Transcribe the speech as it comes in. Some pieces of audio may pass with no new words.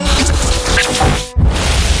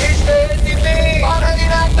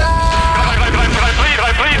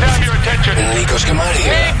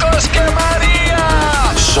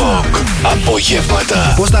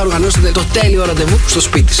απογεύματα. Πώς θα οργανώσετε το τέλειο ραντεβού στο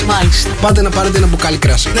σπίτι σας. Μάλιστα. Πάτε να πάρετε ένα μπουκάλι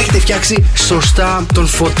κράσι. Να έχετε φτιάξει σωστά τον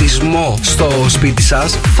φωτισμό στο σπίτι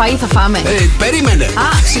σας. Φαΐ θα φάμε. Περίμενε. Α,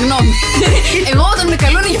 συγγνώμη. Εγώ όταν με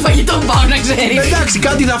καλούν για φαγητό πάω, να ξέρεις. Εντάξει,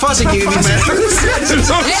 κάτι θα φας εκείνη τη μέρα.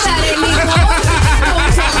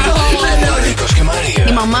 Έλα ρε Νίκο. Νίκος και Μαρία.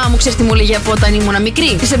 Η μαμά μου, ξέρεις τι μου λέγε από όταν ήμουν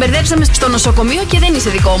μικρή. Τη εμπερδέψαμε στο νοσοκομείο και δεν είσαι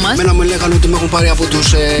δικό μας. Μένα μου λέγανε ότι με έχουν πάρει από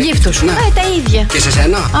τους Γύφτους. Ναι. Τα ίδια. Και σε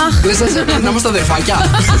σένα. Αχ. Λες να είμαστε αδερφάκια.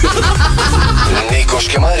 Νίκος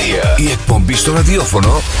και Μαρία. Η εκπομπή στο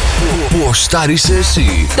ραδιόφωνο που οστάρισε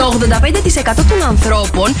εσύ. Το 85% των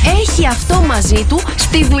ανθρώπων έχει αυτό μαζί του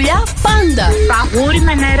στη δουλειά πάντα. Παγούρι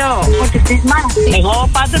με νερό. Φωτιστής. Εγώ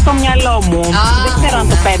πάντα το μυαλό μου. Δεν ξέρω αν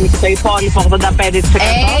το παίρνει και το υπόλοιπο 85%.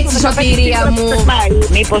 Έτσι, σωτηρία μου.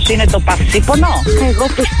 Μήπως είναι το παυσίπονο. Εγώ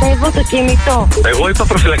πιστεύω το κινητό. Εγώ είπα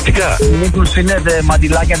προφυλακτικά. Μήπως είναι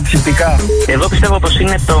μαντιλάκια αντισηπτικά. Εγώ πιστεύω πως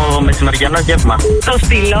είναι το μεσημεριανό γεύμα. Το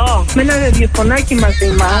στυλό. Με ένα ραδιοφωνάκι μαζί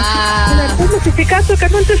μας. Να ακούμε φυσικά το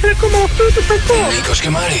 104,8 του πετώ. Νίκος και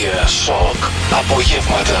Μαρία. Σοκ.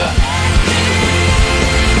 Απογεύματα.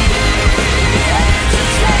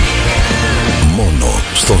 Μόνο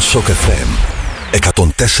στον Σοκ FM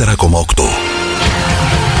 104,8.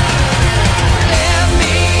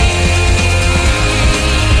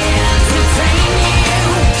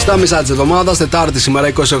 Στα μισά της εβδομάδας, Τετάρτη σήμερα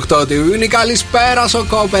 28 του Ιούνιου. Καλησπέρα,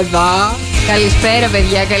 σοκόπεδα. Καλησπέρα,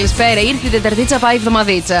 παιδιά, καλησπέρα. Ήρθε η Τεταρτίτσα, πάει η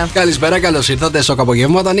εβδομαδίτσα. Καλησπέρα, καλώς ήρθατε. Σοκ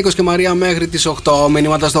απογεύματα. Νίκος και Μαρία μέχρι τις 8.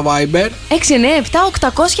 Μηνύματα στο Viber.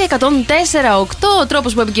 697-800-1048. Ο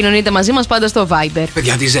τρόπος που επικοινωνείτε μαζί μας πάντα στο Viber.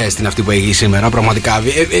 Παιδιά, τι ζέστη είναι αυτή που έχει σήμερα, πραγματικά.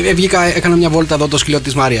 Βγήκα, έκανα μια βόλτα εδώ το σκυλό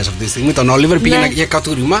της Μαρίας αυτή τη στιγμή. Τον Όλιβερ πήγαινα για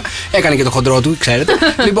κατούριμα. Έκανε και το χοντρό του, ξέρετε.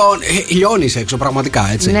 Λοιπόν, λιώνεις έξω, πραγματικά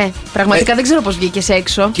έτσι. Ναι, πραγματικά δεν ξέρω πώς βγήκες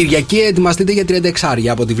έξω. Κυριακή, ετοιμαστείτε για 36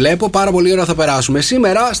 από ό,τι βλέπω. Πάρα πολύ ώρα θα περάσουμε.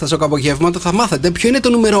 Σήμερα στα Σοκ απογεύματα θα μάθετε ποιο είναι το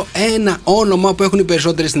νούμερο 1 όνομα που έχουν οι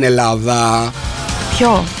περισσότεροι στην Ελλάδα.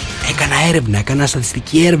 Ποιο? Έκανα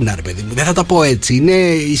στατιστική έρευνα, ρε παιδί μου. Δεν θα τα πω έτσι.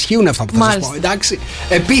 Ισχύουν αυτά που θα σας πω, εντάξει.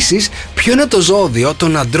 Επίσης, ποιο είναι το ζώδιο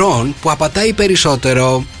των αντρών που απατάει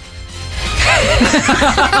περισσότερο?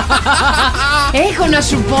 Έχω να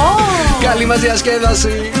σου πω. Καλή μας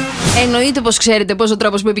διασκέδαση. Εννοείται πως ξέρετε πως ο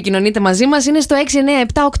τρόπος που επικοινωνείτε μαζί μας είναι στο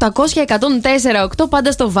 697-800-1048,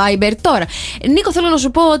 πάντα στο Viber. Τώρα, Νίκο, θέλω να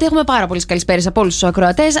σου πω ότι έχουμε πάρα πολλές καλησπέρες από όλους τους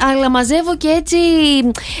ακροατές, αλλά μαζεύω και έτσι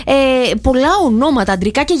πολλά ονόματα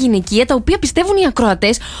αντρικά και γυναικεία, τα οποία πιστεύουν οι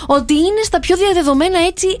ακροατές ότι είναι στα πιο διαδεδομένα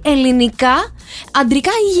έτσι ελληνικά,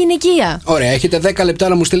 αντρικά ή γυναικεία. Ωραία, έχετε 10 λεπτά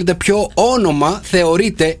να μου στείλετε ποιο όνομα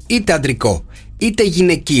θεωρείτε είτε αντρικό είτε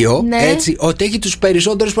γυναικείο, ναι. Έτσι, ότι έχει τους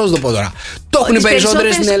περισσότερους, πώς θα το πω τώρα. Το έχουν οι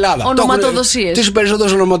περισσότερες στην Ελλάδα. Ονοματοδοσίες. Τις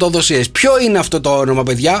περισσότερες ονοματοδοσίες. Ποιο είναι αυτό το όνομα,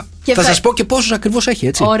 παιδιά? Θα σας πω και πόσους ακριβώς έχει,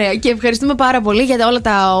 έτσι. Ωραία, και ευχαριστούμε πάρα πολύ για όλα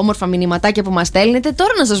τα όμορφα μηνυματάκια που μας στέλνετε.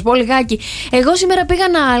 Τώρα να σας πω λιγάκι. Εγώ σήμερα πήγα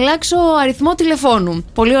να αλλάξω αριθμό τηλεφώνου.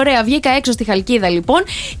 Πολύ ωραία, βγήκα έξω στη Χαλκίδα λοιπόν.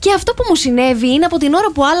 Και αυτό που μου συνέβη είναι από την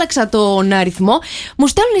ώρα που άλλαξα τον αριθμό, μου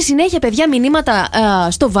στέλνουν συνέχεια παιδιά μηνύματα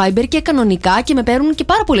στο Viber και κανονικά και με παίρνουν και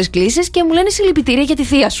πάρα πολλές κλήσεις και μου λένε συλληπιτήρια για τη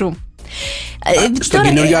θεία σου. Στον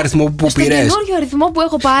καινούριο αριθμό που πήρες. Στον καινούριο αριθμό που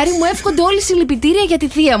έχω πάρει, μου εύχονται όλοι συλληπιτήρια για τη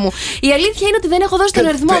θεία μου. Η αλήθεια είναι ότι δεν έχω δώσει τον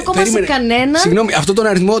αριθμό ακόμα σε κανέναν. Συγγνώμη, αυτόν τον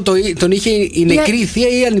αριθμό τον είχε η νεκρή θεία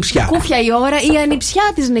ή η ανιψιά? Κούφια η ώρα, η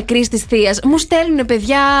ανιψιά της νεκρής της θείας. Μου στέλνουν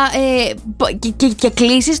παιδιά και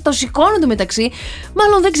κλήσεις, το σηκώνονται μεταξύ.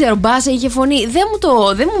 Μάλλον δεν ξέρω, μπάσε, είχε φωνή.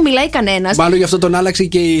 Δεν μου μιλάει κανένας. Μάλλον γι' αυτό τον άλλαξε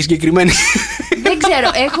και η συγκεκριμένη. Δεν ξέρω,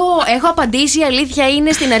 έχω απαντήσει. Η αλήθεια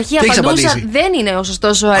είναι στην αρχή απαντούσα. Δεν είναι ο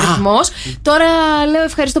σωστός ο αριθμός. Τώρα λέω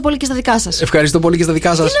ευχαριστώ πολύ και στα δικά σας. Ευχαριστώ πολύ και στα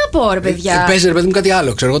δικά σας. Τι να πω, ρε παιδιά. Πες ρε παιδί μου κάτι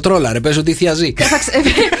άλλο, ξέρω εγώ, τρόλα, ρε. Πες ότι η θεία ζει.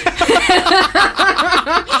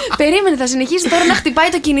 Περίμενε, θα συνεχίσει τώρα να χτυπάει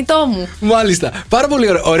το κινητό μου. Μάλιστα. Πάρα πολύ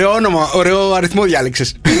ωραίο όνομα, ωραίο αριθμό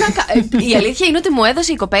διάλεξες. Η αλήθεια είναι ότι μου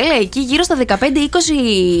έδωσε η κοπέλα εκεί γύρω στα 15-20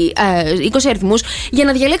 αριθμούς για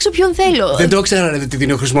να διαλέξω ποιον θέλω. Δεν το ήξερα ρε, ότι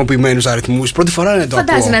δίνω χρησιμοποιημένους αριθμούς. Πρώτη φορά είναι το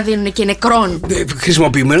ακούω. Φαντάζει να δίνουν και νεκρών.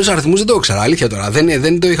 Χρησιμοποιημένους αριθμούς δεν το ήξερα. Αλήθεια τώρα.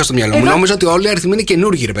 Δεν το είχα στο μυαλό μου. Νόμιζα ότι όλοι οι αριθμοί είναι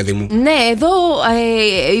καινούργιοι, ρε παιδί μου. Ναι, εδώ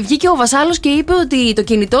βγήκε ο βασάλος και είπε ότι το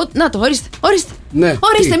κινητό. Να το, ορίστε. Ναι,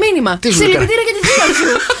 ορίστε μήνυμα. Συλληπιτήρια για τη θεία σου.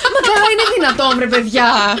 Μα καλά, είναι δυνατόν, ρε παιδιά.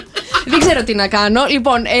 Δεν ξέρω τι να κάνω.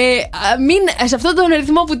 Λοιπόν, σε αυτόν τον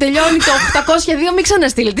αριθμό που τελειώνει το 802, μην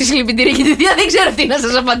ξαναστείλετε συλληπιτήρια για τη θεία. Δεν ξέρω τι να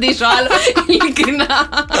σας απαντήσω άλλο. Ειλικρινά.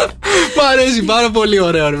 Μ' αρέσει πάρα πολύ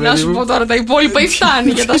ωραίο, ρε παιδί μου. Να σου πω τώρα τα υπόλοιπα ή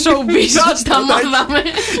φτάνει για τα showbiz. Τα μάθαμε.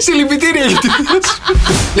 Συλληπιτήρια για τη θεία σου.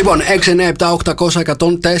 Λοιπόν,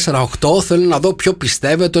 697-800-1048. Θέλω να δω ποιο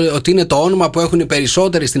πιστεύετε ότι είναι το όνομα που έχουν οι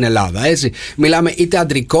περισσότεροι στην Ελλάδα. Έτσι. Μιλάμε μιλάμε είτε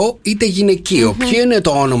αντρικό είτε γυναικείο. Ποιο είναι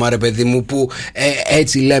το όνομα, ρε παιδί μου, που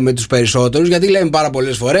έτσι λέμε τους περισσότερους? Γιατί λέμε πάρα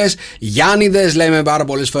πολλές φορές Γιάννηδες, λέμε πάρα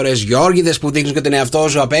πολλές φορές Γιώργηδες που δείχνουν και τον εαυτό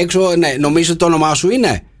σου απ' έξω. Ναι, νομίζεις ότι το όνομά σου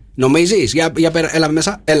είναι? Νομίζεις? Για πέρα, έλα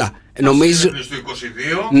μέσα, έλα. Νομίζεις? Στο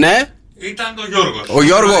 22 ναι. Ήταν το Γιώργος. Ο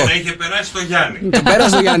Γιώργο. Είχε περάσει το Γιάννη. Του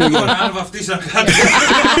πέρασε το Γιάννη. Αν βαφτίσαν κάτι.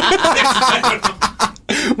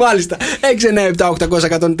 Μάλιστα.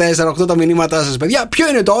 697-800-1048 τα μηνύματά σας, παιδιά. Ποιο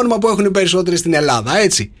είναι το όνομα που έχουν οι περισσότεροι στην Ελλάδα,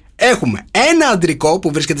 έτσι? Έχουμε ένα αντρικό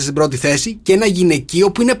που βρίσκεται στην πρώτη θέση και ένα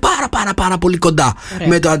γυναικείο που είναι πάρα πολύ κοντά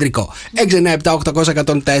με το αντρικό. 697-800-1048.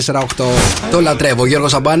 Το λατρεύω.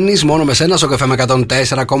 Γιώργος Αμπάνης, μόνο με σένα, στο καφέ με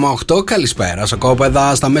 104,8. Καλησπέρα,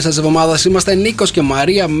 σοκόπεδα. Στα μέσα της εβδομάδας είμαστε Νίκος και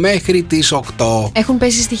Μαρία μέχρι τις 8. Έχουν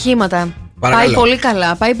πέσει στοιχήματα. Παρακαλώ.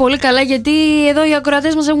 Πάει πολύ καλά γιατί εδώ οι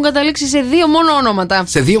ακροατές μας έχουν καταλήξει σε 2 μόνο ονόματα.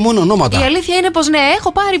 Σε 2 μόνο ονόματα. Η αλήθεια είναι πως ναι,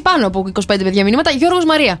 έχω πάρει πάνω από 25 παιδιά μηνύματα. Γιώργος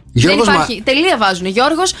Μαρία. Γιώργος δεν υπάρχει. Τελεία βάζουν.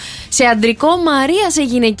 Γιώργος σε αντρικό, Μαρία σε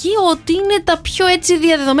γυναικείο, ότι είναι τα πιο έτσι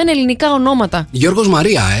διαδεδομένα ελληνικά ονόματα. Γιώργος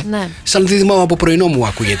Μαρία, Ναι. Σαν δίδυμο από πρωινό μου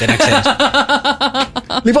ακούγεται, να ξέρεις.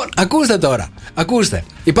 Λοιπόν, ακούστε τώρα. Ακούστε.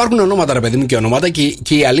 Υπάρχουν ονόματα, ρε παιδί μου, και ονόματα,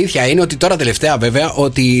 και η αλήθεια είναι ότι τώρα τελευταία, βέβαια,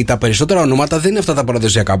 ότι τα περισσότερα ονόματα δεν είναι αυτά τα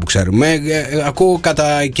παραδοσιακά που ξέρουμε. Ακούω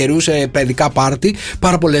κατά καιρούς σε παιδικά πάρτι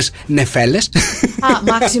πάρα πολλές νεφέλες.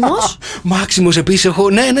 Μάξιμος. Μάξιμος επίσης έχω.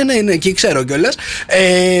 Ναι, και ξέρω κιόλας.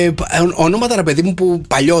 Ονόματα, ρε παιδί μου, που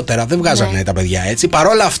παλιότερα δεν βγάζανε τα παιδιά έτσι.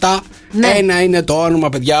 Παρόλα αυτά, ένα είναι το όνομα,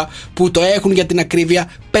 παιδιά, που το έχουν για την ακρίβεια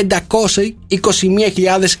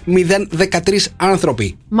 521.013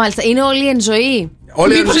 άνθρωποι. Μάλιστα, είναι όλοι εν ζωή.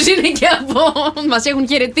 Μήπως είναι και από. Μας έχουν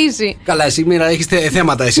χαιρετήσει. Καλά, εσύ μοίρα έχεις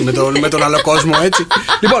θέματα εσύ με τον άλλο κόσμο, έτσι.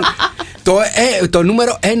 Λοιπόν, το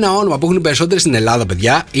νούμερο 1 όνομα που έχουν οι περισσότεροι στην Ελλάδα,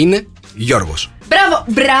 παιδιά, είναι Γιώργος.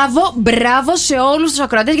 Μπράβο σε όλους τους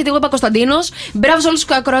ακροατές, γιατί εγώ είπα Κωνσταντίνος. Μπράβο σε όλους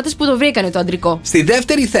τους ακροατές που το βρήκανε το αντρικό. Στη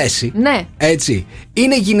δεύτερη θέση, έτσι,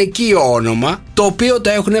 είναι γυναικείο όνομα, το οποίο το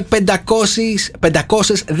έχουν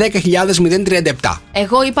 510.037.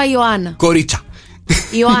 Εγώ είπα Ιωάννα. Κορίτσα.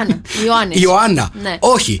 Ιωάννα. Ναι.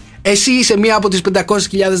 Όχι. Εσύ είσαι μία από τις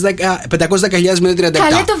 510.037.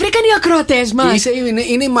 Καλέ, το βρήκαν οι ακροατές μας.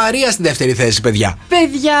 Είναι η Μαρία στη δεύτερη θέση, παιδιά.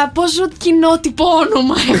 Παιδιά, πόσο κοινότυπο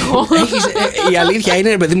όνομα έχω. Η αλήθεια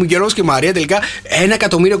είναι, παιδί μου, Γιώργος και Μαρία, τελικά 1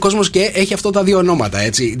 εκατομμύριο κόσμος και έχει αυτά τα 2 ονόματα,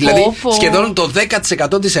 έτσι. Δηλαδή, σχεδόν το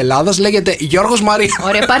 10% της Ελλάδας λέγεται Γιώργος Μαρία.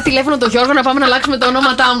 Ωραία, πάρ' τηλέφωνο το Γιώργο να πάμε να αλλάξουμε τα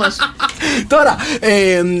ονόματά μας. Τώρα,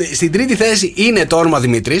 στην τρίτη θέση είναι το όνομα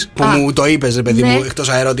Δημήτρης, που μου το είπες, παιδί μου, εκτός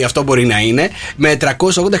αέρα, ότι αυτό μπορεί να είναι, με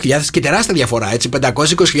 380.000 και τεράστια διαφορά, έτσι.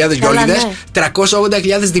 520.000 Γιώργηδες,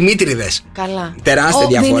 380.000 Δημήτρηδες. Καλά. Τεράστια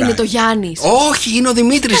διαφορά. Δεν είναι το Γιάννης. Όχι, είναι ο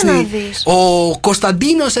Δημήτρης. Ο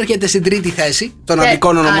Κωνσταντίνος έρχεται στην τρίτη θέση των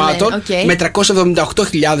αντρικών ονομάτων, με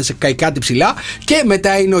 378.000 κάτι ψηλά. Και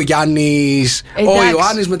μετά είναι ο Γιάννης. Ο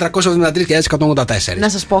Ιωάννης με 373.184. Να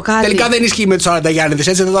σας πω κάτι. Τελικά δεν ισχύει με τους 40 Γιάννηδες,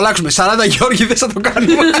 έτσι θα το αλλάξουμε. 40 Γιώργηδες θα το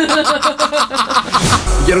κάνουμε.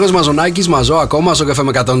 Γιώργος Μαζονάκης, μαζό ακόμα στο καφέ με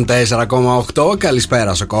 104,8.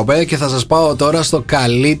 Καλησπέρα, σοκόπε. Και θα σας πάω τώρα στο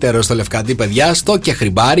καλύτερο στο Λευκαντή, παιδιά, στο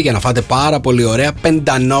Κεχριμπάρι, για να φάτε πάρα πολύ ωραία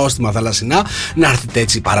πεντανόστιμα θαλασσινά. Να έρθετε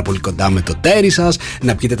έτσι πάρα πολύ κοντά με το τέρι σας,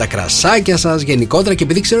 να πιείτε τα κρασάκια σας γενικότερα. Και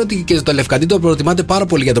επειδή ξέρω ότι και το Λευκαντή το προτιμάτε πάρα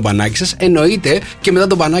πολύ για το μπανάκι σας, εννοείται και μετά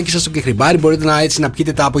το μπανάκι σας στο Κεχριμπάρι μπορείτε να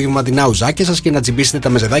πιείτε τα απογευματινά ουζάκια σας και να τσιμπήσετε τα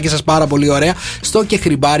μεζεδάκια σας πάρα πολύ ωραία στο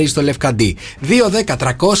Κεχριμπάρι στο Λευκαντή.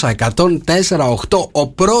 2-10-300-104-8. Ο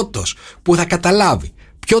πρώτος που θα καταλάβει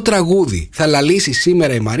ποιο τραγούδι θα λαλήσει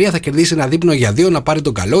σήμερα η Μαρία θα κερδίσει ένα δείπνο για 2, να πάρει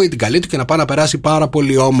τον καλό ή την καλή του και να πάει να περάσει πάρα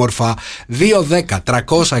πολύ όμορφα.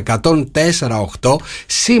 2-10-300-104-8.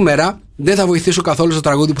 Σήμερα δεν θα βοηθήσω καθόλου στο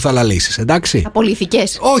τραγούδι που θα λαλήσεις, εντάξει.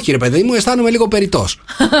 Απολυθικές. Όχι, ρε παιδί μου, αισθάνομαι λίγο περιττός.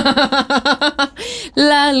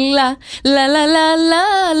 Λα λα λα λα λα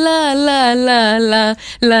λα λα λα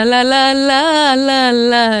λα λα λα λα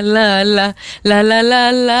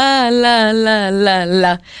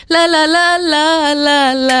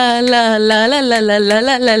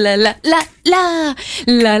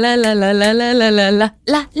λα λα λα λα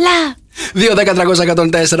λα.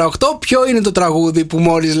 2-10-300-104-8. Ποιο είναι το τραγούδι που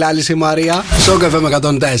μόλις λάλησε η Μαρία? Σοκαφέ με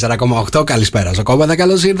 104,8. Καλησπέρα, σοκόπεδα.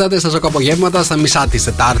 Καλώς ήρθατε στα σοκαπογεύματα, στα μισά της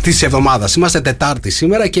Τετάρτης εβδομάδας. Είμαστε Τετάρτη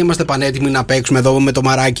σήμερα και είμαστε πανέτοιμοι να παίξουμε εδώ με το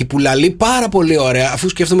μαράκι που λαλεί πάρα πολύ ωραία. Αφού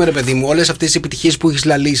σκέφτομαι, ρε παιδί μου, όλες αυτές τις επιτυχίες που έχεις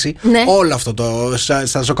λαλήσει, όλο αυτό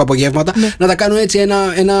στα σοκαπογεύματα, να τα κάνω έτσι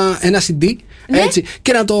ένα CD. Έτσι,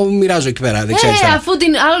 και να το μοιράζω εκεί πέρα. Αφού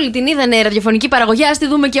όλη την είδανε ραδιοφωνική παραγωγή, ας τη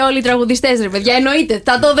δούμε και όλοι οι τραγουδιστές, ρε παιδιά. Εννοείται,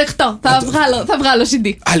 θα το δεχτώ. Θα βγάλω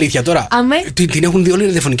CD. Αλήθεια τώρα. Αμέ. Την έχουν δει όλη η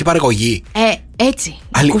ραδιοφωνική παραγωγή.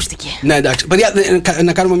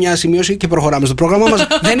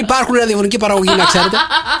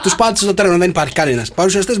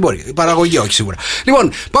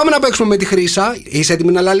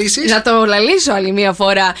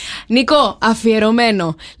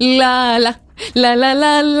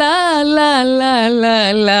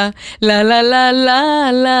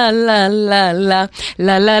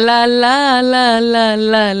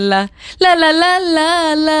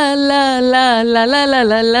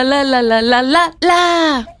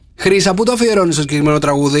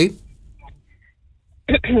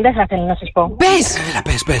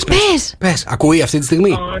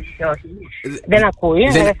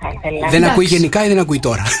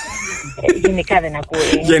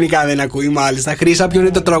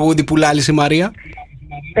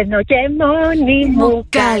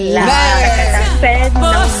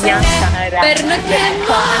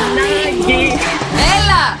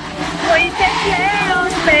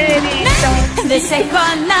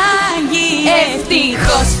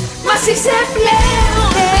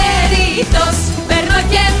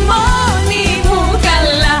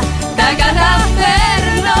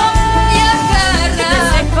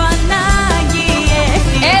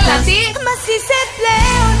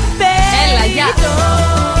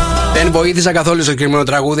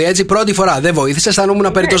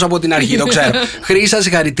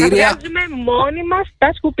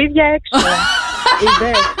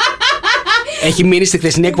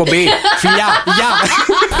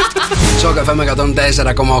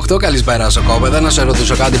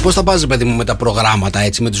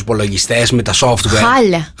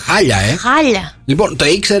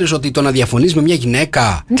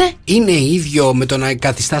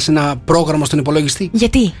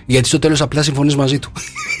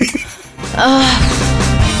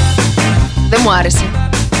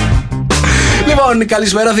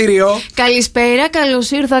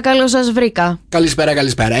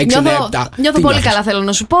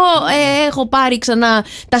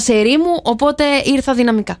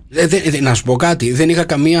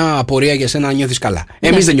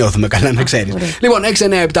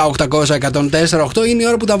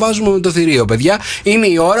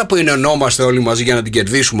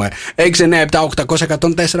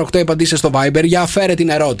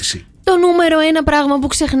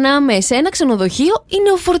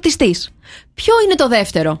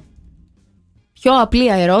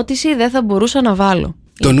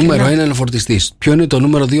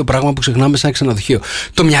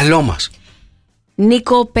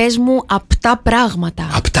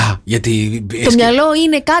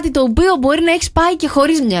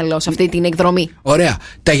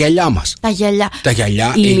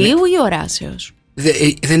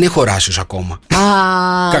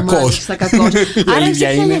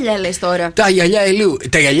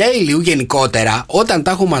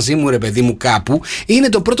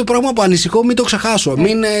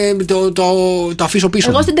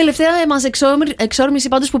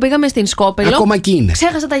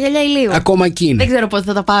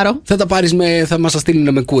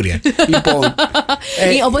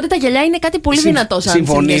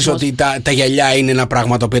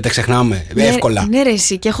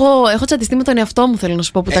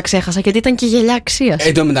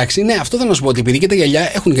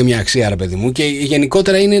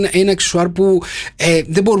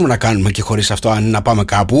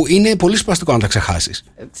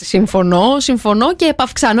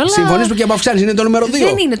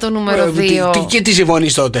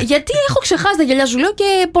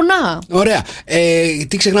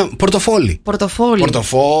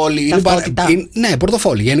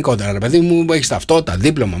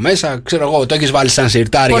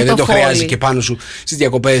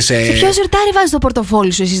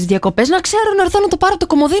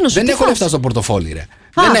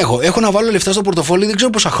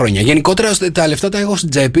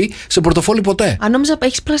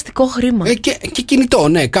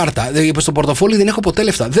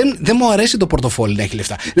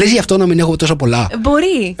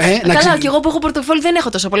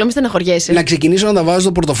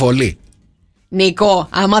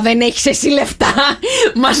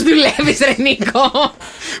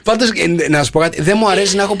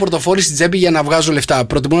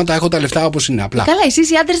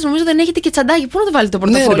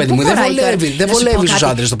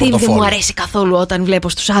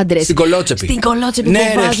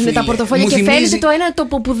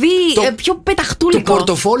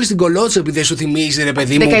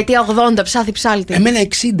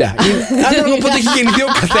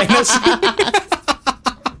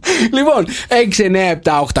 Λοιπόν,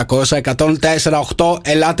 697-800-1048.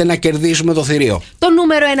 Ελάτε να κερδίσουμε το θηρίο. Το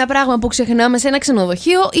νούμερο 1 πράγμα που ξεχνάμε σε ένα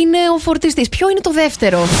ξενοδοχείο είναι ο φορτιστής. Ποιο είναι το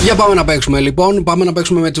δεύτερο? Για πάμε να παίξουμε λοιπόν. Πάμε να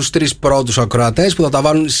παίξουμε με τους 3 πρώτους ακροατές που θα τα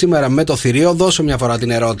βάλουν σήμερα με το θηρίο. Δώσε μια φορά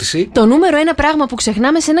την ερώτηση. Το νούμερο 1 πράγμα που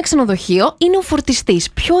ξεχνάμε σε ένα ξενοδοχείο είναι ο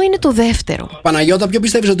φορτιστής. Ποιο είναι το δεύτερο? Παναγιώτα, ποιο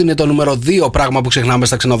πιστεύεις ότι είναι το νούμερο 2 πράγμα που ξεχνάμε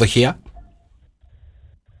στα ξενοδοχεία?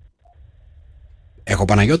 Έχω,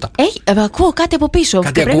 Παναγιώτα. Ακούω κάτι από πίσω.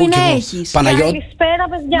 Κάτι πρέπει να εγώ. έχεις. Παναγιώτα. Καλησπέρα,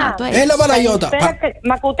 παιδιά. Έλα, Παναγιώτα.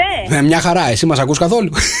 Μ' ακούτε? Μια χαρά, εσύ μας ακούς καθόλου?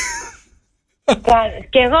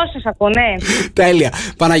 Και εγώ σας ακούω, ναι. Τέλεια.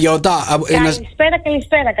 Παναγιώτα.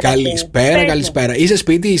 Καλησπέρα. Είσαι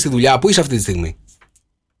σπίτι ή στη δουλειά? Πού είσαι αυτή τη στιγμή?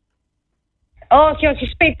 Όχι,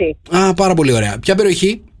 σπίτι. Α, πάρα πολύ ωραία. Ποια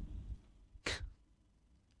περιοχή?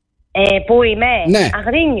 Πού είμαι? Ναι.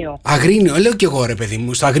 Αγρίνιο. Λέω κι εγώ, ρε παιδί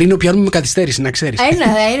μου. Στο Αγρίνιο πιάνουμε με καθυστέρηση, να ξέρεις.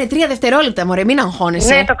 Είναι 3 δευτερόλεπτα, μωρέ, μην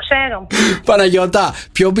αγχώνεσαι. Ναι, το ξέρω. Παναγιώτα,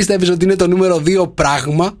 ποιο πιστεύεις ότι είναι το νούμερο 2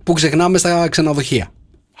 πράγμα που ξεχνάμε στα ξενοδοχεία? 1, 2,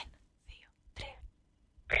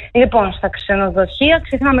 3. Λοιπόν, στα ξενοδοχεία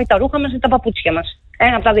ξεχνάμε τα ρούχα μας ή τα παπούτσια μας.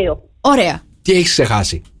 Ένα από τα δύο. Ωραία. Τι έχεις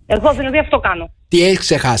ξεχάσει? Εγώ δηλαδή αυτό κάνω. Τι έχεις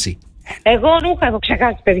ξεχάσει? Εγώ ρούχα έχω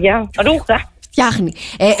ξεχάσει, παιδιά. Ρούχα. Φτιάχνει.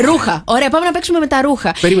 Ρούχα. Ωραία, πάμε να παίξουμε με τα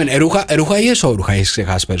ρούχα. Περίμενε, ρούχα ή εσώρουχα έχεις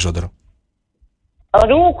ξεχάσει περισσότερο?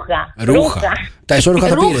 Ρούχα. Τα εσώρουχα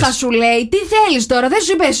τα πήρες? Ρούχα σου λέει, τι θέλεις τώρα, δεν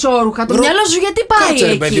σου είπε εσώρουχα. Το μυαλό σου γιατί πάει? Κάτσε,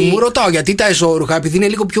 ρε εκεί? παιδί μου, ρωτάω γιατί τα εσώρουχα, επειδή είναι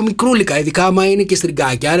λίγο πιο μικρούλικα, ειδικά άμα είναι και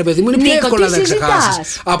στριγκάκια. Ρε παιδί μου, είναι πιο Νίκο, εύκολο τι να τα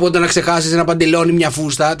ξεχάσεις από το να ξεχάσεις ένα παντελόνι, μια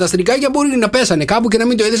φούστα. Τα στριγκάκια μπορεί να πέσανε κάπου και να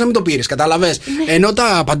μην το είδες, να μην το πήρες. Καταλαβες? Ναι. Ενώ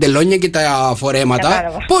τα παντελόνια και τα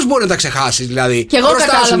φορέματα, πώς μπορεί να τα ξεχάσεις δηλαδή? Κι εγώ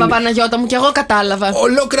κατάλαβα, Παναγιώτα μου, κι εγώ κατάλαβα.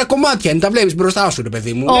 Ολόκληρα κομμάτια είναι, τα βλέπεις μπροστά σου, ρε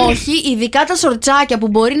παιδί μου. Όχι, ειδικά τα σορτσάκια που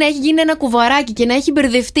μπορεί να έχει γίνει ένα κουβαράκι και να έχει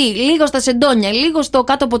μπερδευτεί λίγο στα σεντόνια, λίγο στο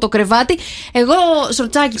κάτω από το κρεβάτι. Εγώ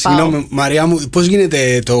σορτσάκι πάω. Συγγνώμη, Μαριά μου, πώς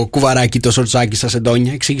γίνεται το κουβαράκι, το σορτσάκι στα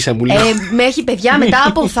σεντόνια? Εξήγησε μου λίγο. Με έχει, παιδιά, μετά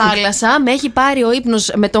από θάλασσα, με έχει πάρει ο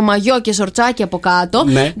ύπνος με το μαγιό και σορτσάκι από κάτω.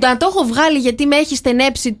 Ναι. Να το έχω βγάλει γιατί με έχει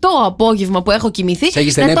στενέψει το απόγευμα που έχω κοιμηθεί. Σε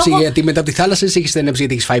έχει στενέψει γιατί μετά από τη θάλασσα ή σε έχει στενέψει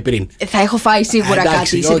γιατί έχει φάει πριν? Θα έχω φάει σίγουρα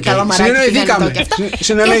κάτι. Okay. Καλό μαράκι. Και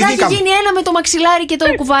θα έχει γίνει ένα με το μαξιλάρι και το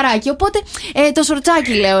κουβαράκι. Οπότε το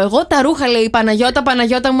σορτσάκι λέω εγώ. Τα ρούχα λέει η Παναγιώτα.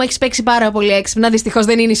 Παναγιώτα μου, έχει παίξει πάρα πολύ έξυπνα. Δυστυχώς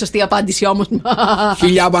δεν είναι η σωστή απάντηση όμως.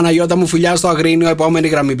 Φιλιά, Παναγιώτα μου, φιλιά στο Αγρίνιο. Επόμενη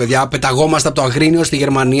γραμμή, παιδιά. Πεταγόμαστε από το Αγρίνιο στη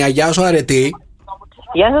Γερμανία. Γεια σου, Αρετή.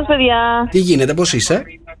 Γεια σας, παιδιά. Τι γίνεται, πώς είσαι?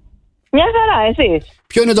 Μια χαρά, εσείς?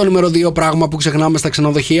 Ποιο είναι το νούμερο 2 πράγμα που ξεχνάμε στα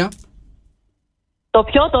ξενοδοχεία? Το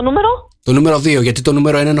ποιο, το νούμερο? Το νούμερο 2, γιατί το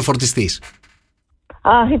νούμερο 1 είναι ο φορτιστής.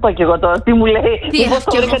 Α, είπα κι εγώ τώρα. Τι μου λέει? Πώς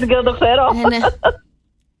το βρήκατε και δεν το ξέρω. Ναι.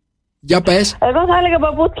 Για πες. Εγώ θα έλεγα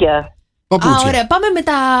παπούτσια. Παπούτσια. Ωραία, πάμε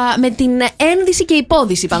με την ένδυση και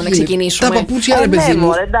υπόδυση. Πάμε να ξεκινήσουμε. Τα παπούτσια, ρε παιδί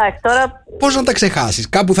μου. Εντάξει, τώρα. Πώς να τα ξεχάσεις?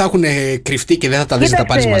 Κάπου θα έχουν κρυφτεί και δεν θα τα δεις να τα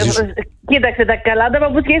πάρεις μαζί σου. Κοίταξε, τα καλά τα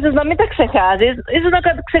παπούτσια ίσως να μην τα ξεχάσεις. Ίσως να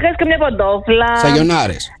ξεχάσεις καμιά παντόφλα.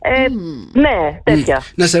 Σαγιονάρες. Ναι, τέτοια.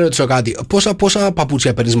 Να σε ρωτήσω κάτι. Πόσα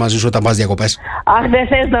παπούτσια παίρνεις μαζί σου όταν πας διακοπές? Αχ, δεν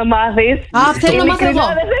θες να μάθεις? Θέλω να μάθω εγώ.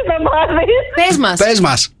 Δεν θες να μάθεις? Πες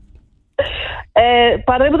μας.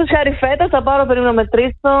 Παραδείγματος χάρη φέτος θα πάρω περίπου να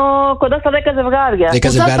μετρήσω κοντά στα 10 ζευγάρια.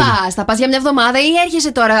 Πού θα πας για μια εβδομάδα ή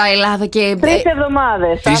έρχεσαι τώρα Ελλάδα και. 3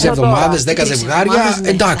 εβδομάδες. 3 εβδομάδες, 10 ζευγάρια.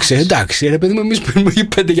 Εντάξει, ρε παιδί μου, εμείς παίρνουμε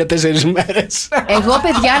 5 για 4 μέρες. Εγώ,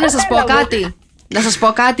 παιδιά, να σας πω κάτι. Να σας πω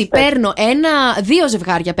κάτι. Παίρνω 2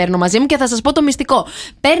 ζευγάρια παίρνω μαζί μου και θα σας πω το μυστικό.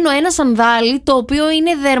 Παίρνω ένα σανδάλι το οποίο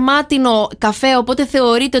είναι δερμάτινο καφέ, οπότε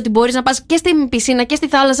θεωρείται ότι μπορείς να πας και στην πισίνα και στη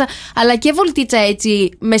θάλασσα, αλλά και βολτίτσα έτσι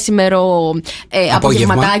μεσημερό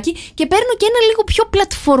απογευματάκι. Και παίρνω και ένα λίγο πιο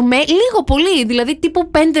πλατφορμέ, λίγο πολύ, δηλαδή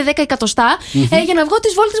τύπου 5-10 εκατοστά, για να βγω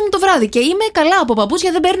τις βόλτες μου το βράδυ. Και είμαι καλά από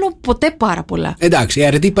παπούτσια, δεν παίρνω ποτέ πάρα πολλά. Εντάξει, η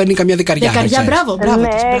Αρετή παίρνει καμιά δεκαριά. Μπράβο. Ναι,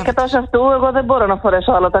 εκτός αυτού, εγώ δεν μπορώ να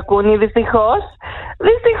φορέσω όλα τα κούνη, δυστυχώς.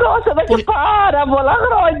 Δυστυχώς εδώ και πάρα πολλά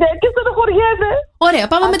χρόνια και στενοχωριέμαι. Ωραία,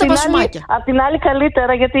 πάμε με τα πασουμάκια. Απ' την άλλη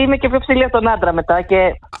καλύτερα γιατί είμαι και πιο ψηλή από τον άντρα μετά.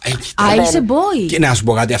 Είσαι boy. Και να σου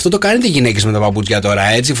πω κάτι, αυτό το κάνετε οι γυναίκες με τα παπούτσια τώρα.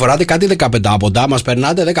 Έτσι, φοράτε κάτι 15 ποντά, μας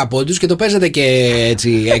περνάτε 10 πόντους και το παίζετε και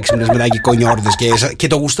έτσι έξυπνες μετά και κονιόρδες και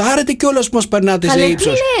το γουστάρετε κιόλας που μας περνάτε σε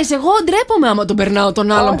ύψος. Τι λες, εγώ ντρέπομαι άμα τον περνάω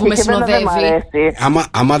τον άλλον που με συνοδεύει.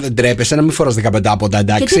 Άμα δεν ντρέπεσαι να μην φοράς 15 ποντά,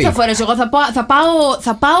 εντάξει. Και τι θα φορέσω εγώ,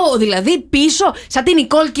 θα πάω δηλαδή πίσω σαν την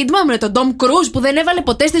Νικόλ Κίντμαν με τον Τόμ Κρούζ που δεν έβαλε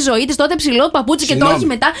ποτέ στη ζωή της τότε ψηλό παπούτσι και το έχει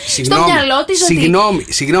μετά στο μυαλό της.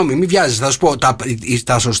 Συγγνώμη, μην βιάζεσαι, θα σου πω.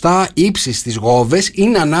 Τα σωστά ύψη στις γόβες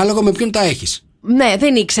είναι ανάλογα με ποιον τα έχεις. Ναι,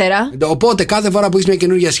 δεν ήξερα. Οπότε κάθε φορά που έχει μια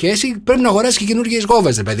καινούργια σχέση πρέπει να αγοράσει και καινούργιες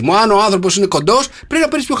γόβες, ρε παιδί μου. Αν ο άνθρωπος είναι κοντός, πρέπει να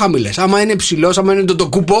παίρνει πιο χαμηλές. Άμα είναι ψηλός, άμα είναι το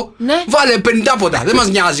κούπο, Ναι. βάλε 50 ποτά. Δεν μας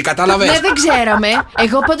νοιάζει, κατάλαβες. Ναι, δεν ξέραμε.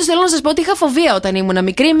 Εγώ πάντως θέλω να σας πω ότι είχα φοβία όταν ήμουν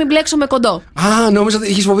μικρή, μην μπλέξω με κοντό. Α, νόμιζα ότι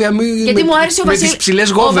είχες φοβία Γιατί μου άρεσε με τις ψηλές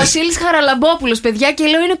γόβες. ο Βασίλης Χαραλαμπόπουλος, παιδιά, και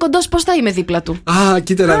λέω είναι κοντός, πώς θα είμαι δίπλα του. Α,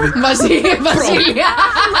 κοίτα να δει. Βασίλεια.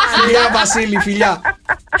 Φιλιά, Βασίλη, φιλιά.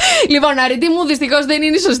 Λοιπόν, αρετή μου, δυστυχώς δεν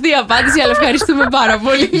είναι η σωστή απάντηση, αλλά ευχαριστούμε πάρα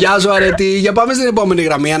πολύ. Γεια σου, αρετή. Για πάμε στην επόμενη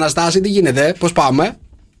γραμμή. Αναστάση, τι γίνεται, πώς πάμε?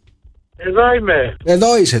 Εδώ είμαι.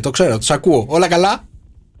 Εδώ είσαι, το ξέρω, τους ακούω. Όλα καλά?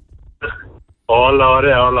 Όλα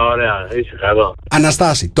ωραία, όλα ωραία. Είσαι εδώ.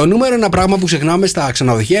 Αναστάση, το νούμερο ένα πράγμα που ξεχνάμε στα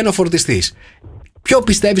ξενοδοχεία είναι ο φορτιστής. Ποιο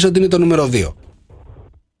πιστεύεις ότι είναι το νούμερο 2?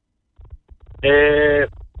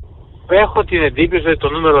 Έχω την εντύπωση ότι το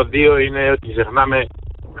νούμερο 2 είναι ότι ξεχνάμε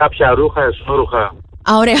κάποια ρούχα, εσώρουχα.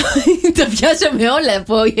 Α, ωραία. Τα πιάσαμε όλα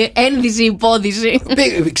από ένδυση, υπόδυση.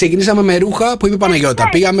 Ξεκινήσαμε με ρούχα που είπε η Παναγιώτα.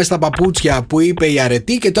 Πήγαμε στα παπούτσια που είπε η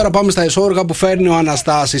Αρετή και τώρα πάμε στα εσώρουχα που φέρνει ο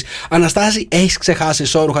Αναστάσης. Αναστάση, έχεις ξεχάσει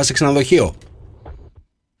εσώρουχα σε ξενοδοχείο?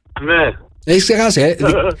 Ναι. Έχεις ξεχάσει,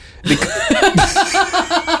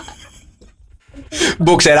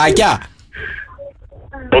 Μποξεράκια.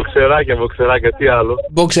 Μποξεράκια, τι άλλο.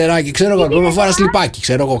 Μποξεράκι, ξέρω εγώ, πρέπει να φορά σλιπάκι.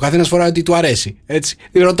 Ξέρω εγώ, καθένας φοράει ότι του αρέσει. Έτσι.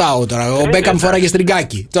 Ρωτάω τώρα. Ο Μπέκαμ φοράγε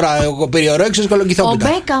στριγκάκι. Τώρα εγώ περιορέξω σκολοκυθόπιτα.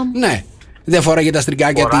 Ο Μπέκαμ. Ναι. Δεν φοράγε τα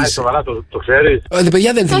στριγκάκια τη. Σοβαρά, το ξέρεις.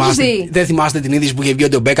 Παιδιά, δεν θυμάστε την είδηση που είχε βγει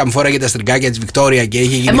ότι ο Μπέκαμ φοράγε τα στριγκάκια τη Βικτόρια και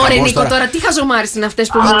είχε γίνει. Μωρέ, Νίκο, τώρα τι χαζομάρες είναι αυτές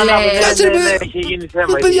που μου λες. Έχει γίνει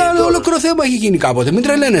θέμα. Παιδιά, ολόκληρο θέμα έχει γίνει κάποτε. Μην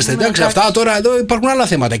τρελαίνεστε. Εντάξει, αυτά τώρα εδώ υπάρχουν άλλα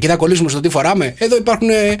θέματα. Και θα κολλήσουμε στο τι φοράμε. Εδώ υπάρχουν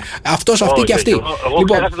αυτός, αυτή και αυτή. Εγώ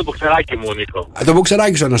ξέχασα το μποξεράκι μου, Νίκο. Το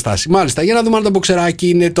μποξεράκι σου, Αναστάση. Μάλιστα, για να δούμε αν το μποξεράκι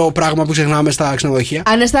είναι το πράγμα που ξεχνάμε στα ξενοδοχεία.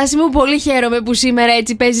 Αναστάση μου, πολύ χαίρομαι που σήμερα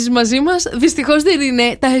έτσι παίζεις μαζί μας. Δυστυχώς δεν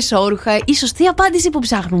είναι τα εσώρουχα η σωστή απάντηση που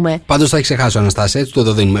ψάχνουμε. Πάντως θα έχει ξεχάσει ο Αναστάση, έτσι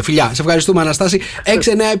το δίνουμε. Φιλιά, σε ευχαριστούμε, Αναστάση.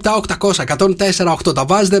 697-800-1048. Τα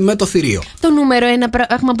βάζετε με το θηρίο. Το νούμερο ένα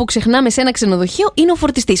πράγμα που ξεχνάμε σε ένα ξενοδοχείο είναι ο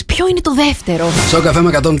φορτιστής. Ποιο είναι το δεύτερο? Σοκαφέ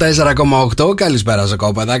με 104,8. Καλησπέρα,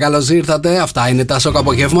 Σοκόπεδα. Καλώς ήρθατε. Αυτά είναι τα Σοκ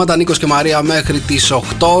απογεύματα. Νίκος και Μαρία μέχρι τις 8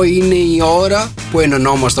 είναι η ώρα που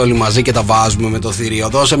ενωνόμαστε όλοι μαζί και τα βάζουμε με το θηρίο.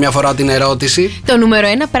 Δώσε μια φορά την ερώτηση. Το νούμερο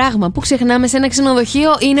ένα πράγμα που ξεχνάμε σε ένα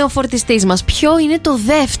ξενοδοχείο είναι ο φορτιστής μας. Ποιο είναι το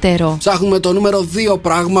δεύτερο? Ψάχνουμε το νούμερο 2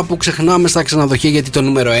 πράγμα που ξεχνάμε στα ξενοδοχεία, γιατί το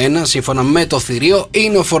νούμερο 1, σύμφωνα με το θηρίο,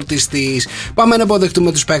 είναι ο φορτιστής. Πάμε να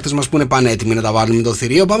αποδεχτούμε τους παίκτες μας που είναι πανέτοιμοι να τα βάλουμε με το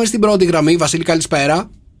θηρίο. Πάμε στην πρώτη γραμμή. Βασίλη, καλησπέρα.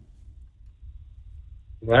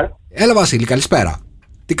 Ναι. Έλα, Βασίλη, καλησπέρα.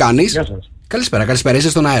 Τι κάνεις? Γεια σας. Καλησπέρα, είσαι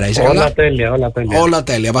στον αέρα, είσαι Όλα καλά? τέλεια. Όλα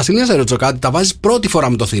τέλεια. Βασίλη, να σε ρωτήσω κάτι, τα βάζεις πρώτη φορά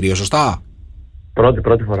με το θηρίο, σωστά? Πρώτη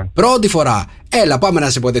φορά. Πρώτη φορά. Έλα, πάμε να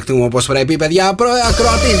σε υποδεχτούμε όπως πρέπει, παιδιά.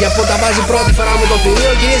 Ακροατής, για που τα βάζει πρώτη φορά με το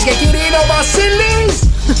θηρίο, κυρίες και κύριοι, είναι ο Βασίλης!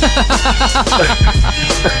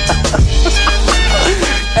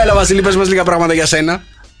 Έλα, Βασίλη, πες μας λίγα πράγματα για σένα.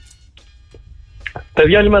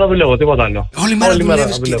 Παιδιά, όλη μέρα δουλεύω, τίποτα άλλο. Όλη μέρα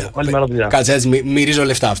δουλεύεις, δουλεύω. Όλη μέρα δουλειά. Κάτσε έτσι, μυρίζω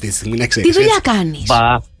λεφτά αυτή τη στιγμή, να ξέρεις. Τι δουλειά κάνεις?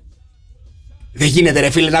 Δεν γίνεται, ρε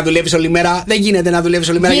φίλε, να δουλεύεις όλη μέρα. Δεν γίνεται να δουλεύεις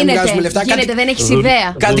όλη μέρα για να βγάζουμε λεφτά. Γίνεται, δεν έχεις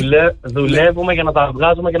ιδέα. Δουλεύουμε για να τα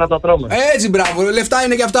βγάζουμε και να τα τρώμε. Έτσι, μπράβο, λεφτά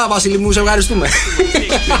είναι και αυτά, Βασίλη μου, σε ευχαριστούμε.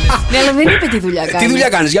 Ναι, αλλά δεν είπε τι δουλειά κάνεις. Τι δουλειά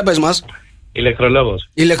κάνεις, για πες μας. Ηλεκτρολόγος.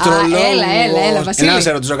 Ηλεκτρολόγος. Έλα, Βασίλη. Να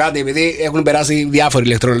σε ρωτήσω κάτι, επειδή έχουν περάσει διάφοροι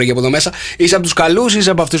ηλεκτρολόγοι από εδώ μέσα. Είσαι από τους καλούς ή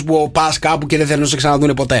είσαι από αυτούς που πας κάπου και δεν θέλουν να σε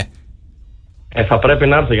ξαναδούνε ποτέ? Θα πρέπει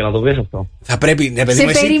να έρθει για να το δεις αυτό. Θα πρέπει, ναι, παιδί Σε μου,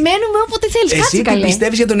 εσύ, περιμένουμε όποτε θέλεις. Κάτσε εσύ καλέ. τι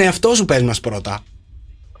πιστεύεις για τον εαυτό σου, πες μας πρώτα.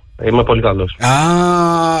 Είμαι πολύ καλός.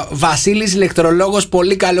 Βασίλης ηλεκτρολόγος,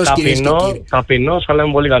 πολύ καλός, κυρίες και κύριοι. Ταπεινός, αλλά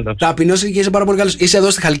είμαι πολύ καλός. Ταπεινός και είσαι πάρα πολύ καλός. Είσαι εδώ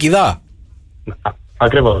στη Χαλκιδά.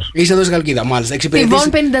 Ακριβώς. Είσαι εδώ στη Χαλκίδα, μάλιστα. Τιβών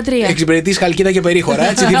 53. Εξυπηρετείς Χαλκίδα και περίχωρα,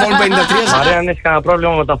 έτσι. Τιβών 53. Μαρία, αν έχει κανένα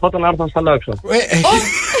πρόβλημα με τα φώτα, να έρθω να στα αλλάξω.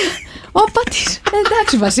 Όπα της.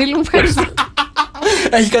 Εντάξει, Βασίλη μου, ευχαριστώ.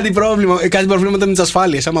 Έχει κάτι προβλήματα με τις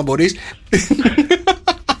ασφάλειες, άμα μπορείς.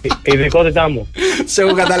 Η ειδικότητά μου. Σε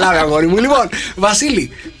έχω καταλάβει, αγόρι μου. Λοιπόν, Βασίλη,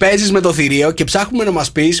 παίζεις με το θηρίο και ψάχνουμε να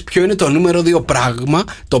μας πεις ποιο είναι το νούμερο 2 πράγμα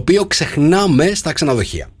το οποίο ξεχνάμε στα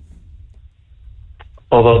ξενοδοχεία.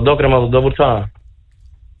 Οδοντόκρεμα, οδοντόβουρτσα.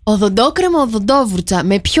 Οδοντόκρεμα, οδοντόβουρτσα.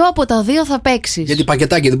 Με ποιο από τα δύο θα παίξεις? Γιατί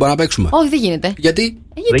πακετάκι δεν μπορούμε να παίξουμε. Όχι, δεν γίνεται. Γιατί?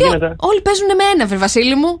 Γιατί γίνεται. όλοι παίζουν με ένα, βρε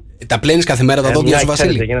Βασίλη μου. Τα πλένεις κάθε μέρα τα δόντια σου,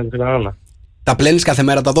 Βασίλη? Τα πλένεις κάθε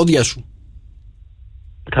μέρα τα δόντια σου?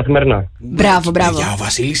 Καθημερινά. Μπράβο. Για ο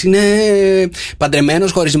Βασίλης είναι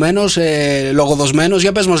παντρεμένος, χωρισμένος, λογοδοσμένος.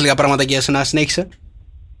 Για πες μας λίγα πράγματα και εσένα, συνέχισε.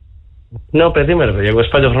 Νέο παιδί με ρε παιδιά,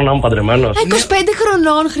 25 χρόνια είμαι παντρεμένος. 25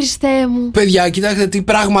 χρονών, Χριστέ μου. Παιδιά, κοιτάξτε τι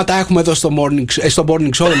πράγματα έχουμε εδώ στο morning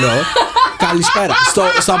show, λέω. Καλησπέρα.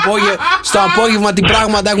 Στο απόγευμα τι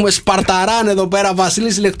πράγματα έχουμε. Σπαρταράν εδώ πέρα.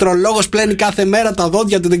 Βασίλης ηλεκτρολόγος πλένει κάθε μέρα τα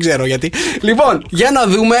δόντια του, δεν ξέρω γιατί. Λοιπόν, για να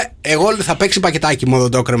δούμε. Εγώ θα παίξει πακετάκι με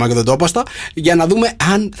οδοντόκρεμα και οδοντόπαστα. Για να δούμε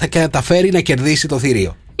αν θα καταφέρει να κερδίσει το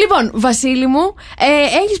θηρίο. Λοιπόν, Βασίλη μου,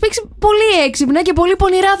 έχεις παίξει πολύ έξυπνα και πολύ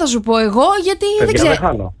πονηρά, θα σου πω εγώ, γιατί δεν ξέρω. Δεν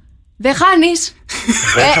χάνω. Δεν χάνεις.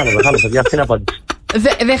 Δεν χάνω, παιδιά, αυτή είναι απάντηση.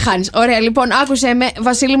 Δεν χάνεις. Ωραία, λοιπόν, άκουσε με.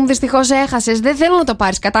 Βασίλη μου, δυστυχώς έχασες. Δεν θέλω να το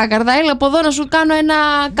πάρεις κατάκαρδα. Έλα από εδώ να σου κάνω ένα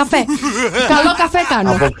καφέ. Καλό καφέ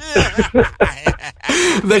κάνω.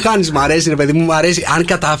 Δεν χάνεις, μ' αρέσει, ρε παιδί μου, μ' αρέσει. Αν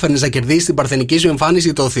κατάφερνες να κερδίσεις την παρθενική σου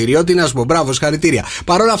εμφάνιση το θηρίο, τι να σου πω. Μπράβο, συγχαρητήρια.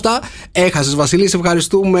 Παρ' όλα αυτά, έχασες, Βασίλη, σε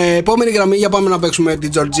ευχαριστούμε. Επόμενη γραμμή, για πάμε να παίξουμε την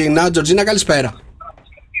Τζορτζίνα. Τζορτζίνα, καλησπέρα.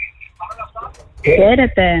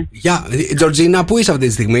 Χαίρετε. Γεια, Τζορτζίνα, πού είσαι αυτή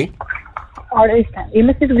τη στιγμή? Ορίστε,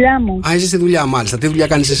 είμαι στη δουλειά μου. Α, είσαι στη δουλειά, μάλιστα. Τι δουλειά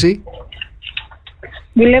κάνεις εσύ?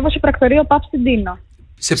 Δουλεύω σε πρακτορείο ΠΑΠ στην Τίνο.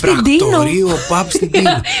 Σε πρακτορείο ΠΑΠ στην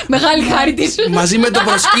Τίνο. Μεγάλη χάρη της. Μαζί με το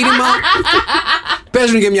προσκύνημα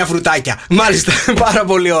παίζουν και μια φρουτάκια. Μάλιστα, πάρα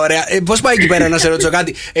πολύ ωραία. Πώς πάει εκεί πέρα, να σε ρωτήσω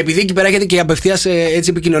κάτι? Επειδή εκεί πέρα έχετε και απευθείας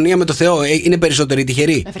επικοινωνία με το Θεό, είναι περισσότεροι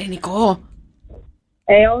τυχεροί? Ευρενικό.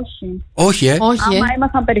 Όχι. Όχι, Όχι. Άμα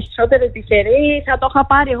ήμασταν περισσότεροι τυχεροί, θα το είχα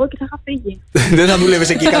πάρει εγώ και θα είχα φύγει. Δεν θα δούλευες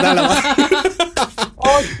εκεί, κατάλαβα.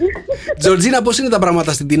 Όχι. Τζορτζίνα, πώς είναι τα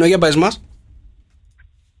πράγματα στην Τίνο, για πες μας.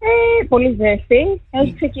 Πολύ ζέστη.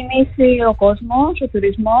 Έχει ξεκινήσει ο κόσμος, ο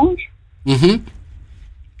τουρισμός.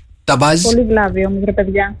 Τα βάζεις? Πολύ βλάβη όμως, ρε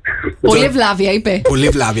παιδιά. Πολύ ευλάβεια, είπε. Πολύ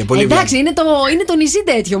βλάβεια, πολύ βλάβεια. Εντάξει, είναι το νησί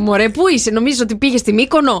τέτοιο, μωρέ. Πού είσαι, νομίζεις ότι πήγες στη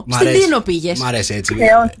Μύκονο? Στην Τίνο πήγες. Μ' αρέσει έτσι. Όχι,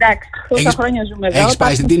 εντάξει. Τόσα χρόνια ζούμε εδώ. Έχεις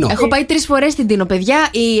πάει στην Τίνο? Έχω πάει 3 φορές στην Τίνο, παιδιά.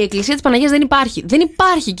 Η εκκλησία της Παναγίας δεν υπάρχει. Δεν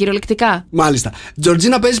υπάρχει, κυριολεκτικά. Μάλιστα.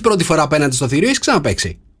 Τζορτζίνα, παίζεις πρώτη φορά απέναντι στο θηρίο ή έχεις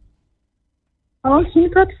ξαναπαίξει? Όχι, είναι η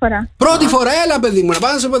πρώτη φορά. Πρώτη φορά, έλα παιδί μου, να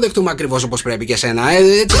πάμε να σε αποδεχτούμε ακριβώς όπως πρέπει και εσένα.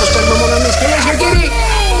 Έτσι όπως παίρνουμε μόνο εμείς, κυρίες και κύριοι.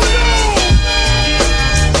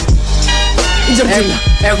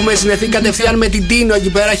 Έχουμε συνεχθεί κατευθείαν με την Τίνο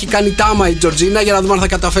εκεί πέρα. Έχει κάνει τάμα η Τζορτζίνα για να δούμε αν θα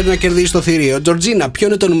καταφέρει να κερδίσει το θηρίο. Τζορτζίνα, ποιο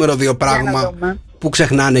είναι το νούμερο 2 πράγμα που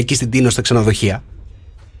ξεχνάνε εκεί στην Τίνο στα ξενοδοχεία?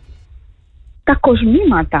 Τα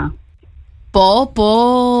κοσμήματα. Πω,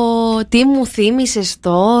 τι μου θύμισες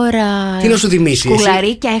τώρα. Τι να σου θυμίσει?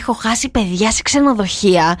 Κουλαρίκια έχω χάσει, παιδιά, σε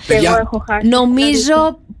ξενοδοχεία. Εγώ έχω χάσει.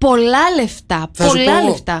 Νομίζω πολλά λεφτά.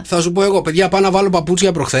 Λεφτά. Θα σου πω εγώ, παιδιά, πάω να βάλω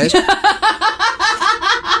παπούτσια προχθές.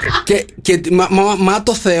 Και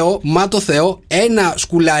μα το Θεό, ένα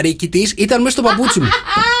σκουλαρίκι της ήταν μέσα στο παπούτσι μου.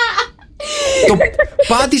 Το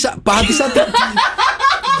πάτησα.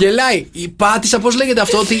 Γελάει. Πάτησα, πώς λέγεται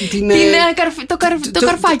αυτό? Το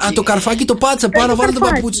καρφάκι. Το καρφάκι το πάτησα. Πάω να βάλω το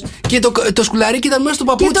παπούτσι. Και το σκουλαρίκι ήταν μέσα στο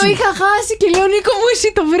παπούτσι. Και το είχα χάσει και λέω, Νίκο μου,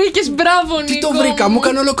 εσύ το βρήκες. Μπράβο, Νίκο. Τι το βρήκα, μου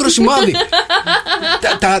έκανε ολόκληρο σημάδι.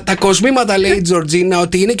 Τα κοσμήματα, λέει η Τζορτζίνα,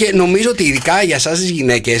 ότι είναι, και νομίζω ότι ειδικά για εσάς τις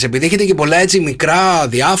γυναίκες, επειδή έχετε και πολλά έτσι μικρά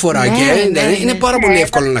διάφορα, είναι πάρα πολύ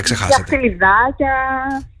εύκολο να ξεχάσετε. Για φιλιδάκια,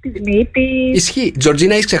 τη μύτη. Ισχύει.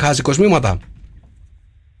 Τζορτζίνα, έχεις ξεχάσει κοσμήματα?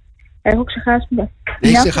 Έχω ξεχάσει.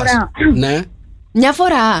 Μια φορά. Ναι. Μια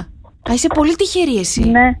φορά. Α, είσαι πολύ τυχερή εσύ.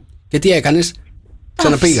 Ναι. Και τι έκανες?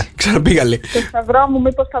 Ξαναπήγα, λέει. Το σταυρό μου,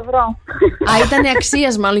 μήπως θα βρω. Α, ήταν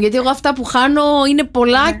αξίας μάλλον. Γιατί εγώ αυτά που χάνω είναι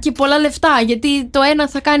πολλά και πολλά λεφτά. Γιατί το ένα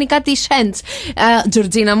θα κάνει κάτι cents.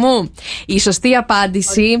 Τζορτζίνα μου, η σωστή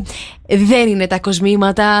απάντηση δεν είναι τα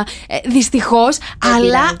κοσμήματα. Δυστυχώς.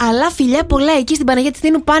 Αλλά φιλιά πολλά εκεί στην Παναγία της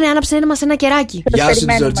Τίνου. Πάνε, άναψε ένα κεράκι. Γεια σου,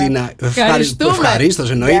 Τζορτζίνα.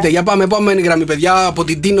 Ευχαρίστως, εννοείται. Yeah. Για πάμε, επόμενη γραμμή, παιδιά. Από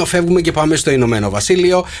την Τίνο φεύγουμε και πάμε στο Ηνωμένο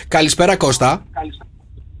Βασίλειο. Καλησπέρα, Κώστα.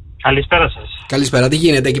 Καλησπέρα σας. Καλησπέρα, τι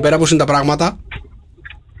γίνεται εκεί πέρα, πώς είναι τα πράγματα?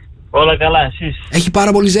 Όλα καλά, εσείς? Έχει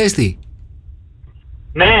πάρα πολύ ζέστη.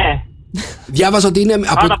 Ναι. Διάβαζα ότι είναι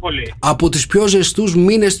από τους πιο ζεστούς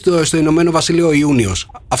μήνες στο Ηνωμένο Βασίλειο ο Ιούνιος.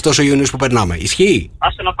 Αυτός ο Ιούνιος που περνάμε. Ισχύει?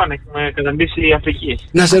 Άσε να πάνε, έχουμε καταντήσει η Αφρική.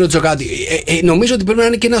 Να σε ρωτήσω κάτι. Νομίζω ότι πρέπει να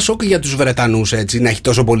είναι και ένα σοκ για τους Βρετανούς, έτσι, να έχει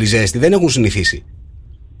τόσο πολύ ζέστη. Δεν έχουν συνηθίσει.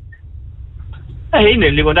 Είναι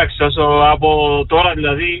λίγο, εντάξει, όσο από τώρα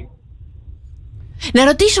δηλαδή. Να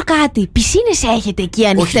ρωτήσω κάτι. Πισίνες έχετε εκεί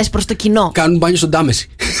ανοιχτές προς το κοινό? Κάνουν μπάνιο στον Τάμεση.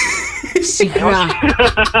 Σιγά.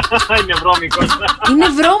 Είναι βρώμικος. Είναι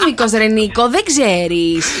βρώμικος, ρε Νίκο, δεν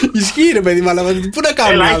ξέρεις. Ισχύει, ρε παιδί, αλλά πού να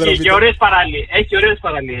κάνουν άνθρωποι? Έχει και ωραίες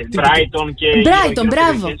παραλίες. Brighton και. Brighton,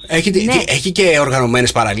 μπράβο. Έχει και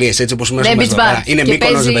οργανωμένες παραλίες, έτσι όπως μέσα εδώ πέρα. Είναι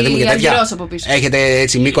Μύκονος, ρε παιδί μου, και τέτοια. Έχετε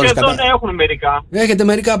έτσι Μύκονος κατά. Έχουν μερικά. Έχετε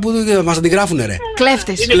μερικά που μας αντιγράφουνε, ρε.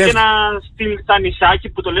 Κλέφτες. Είναι και ένα στυλ στα νησάκι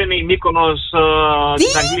που το λένε η Μύκονος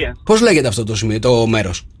της Αγγλίας. Πώς λέγεται αυτό το σημείο, το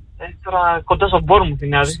μέρος? Τώρα κοντά στον πόρ μου την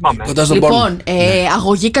δεν θυμάμαι. Λοιπόν,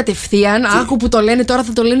 αγωγή κατευθείαν. Άκου που το λένε τώρα,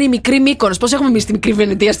 θα το λένε η μικρή Μύκονος. Πώς έχουμε εμείς τη μικρή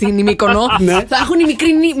Βενετία στην Μύκονο. Θα έχουν η μικρή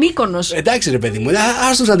Μύκονος. Εντάξει, ρε παιδί μου,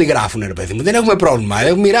 ας τους αντιγράφουν, ρε παιδί μου. Δεν έχουμε πρόβλημα.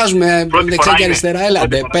 Μοιράζουμε δεξιά και αριστερά. Έλα,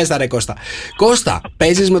 πες τα ρε Κώστα. Κώστα,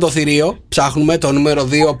 παίζεις με το θηρίο. Ψάχνουμε το νούμερο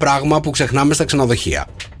 2 πράγμα που ξεχνάμε στα ξενοδοχεία.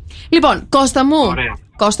 Λοιπόν,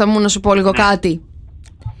 Κώστα μου, να σου πω λίγο κάτι.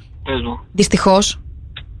 Πες μου. Δυστυχώς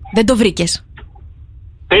δεν το βρήκες.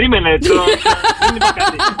 Περίμενε, δεν είπα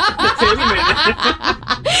κάτι. Περίμενε.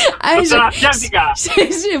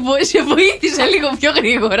 Σε βοήθησα λίγο πιο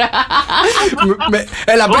γρήγορα.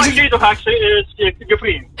 Έλα, όχι το χάξε και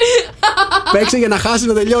πριν. Παίξε για να χάσει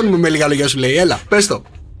να τελειώνουμε με λίγα λόγια σου λέει. Έλα, πες το.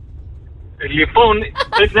 Λοιπόν,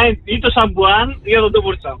 πρέπει να είναι ή το σαμπουάν ή το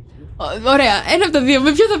ντομπουρτσά. Ωραία, ένα από τα δύο.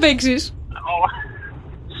 Με ποιο θα παίξεις?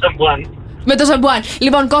 Σαμπουάν. Με το σαμπουάν.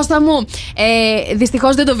 Λοιπόν, Κώστα μου,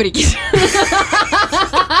 δυστυχώς δεν το βρήκες.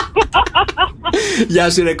 Γεια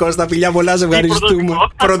σου ρε Κώστα, φιλιά πολλά, σε ευχαριστούμε.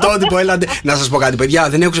 Πρωτότυπο, έλατε. Να σας πω κάτι παιδιά,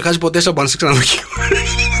 δεν έχω ξεχάσει ποτέ σαμπουάν σε ξενοδοχείο.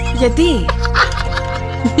 Γιατί?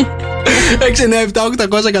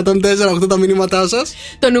 697-800-1048 τα μηνύματά σας.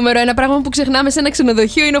 Το νούμερο 1 πράγμα που ξεχνάμε σε ένα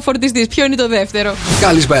ξενοδοχείο είναι ο φορτιστής. Ποιο είναι το δεύτερο?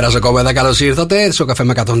 Καλησπέρα σοκόπεδα, καλώς ήρθατε στο καφέ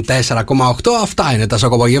με 104,8. Αυτά είναι τα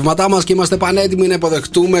σοκοπογεύματά μας και είμαστε πανέτοιμοι να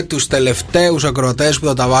υποδεχτούμε τους τελευταίους ακροατές που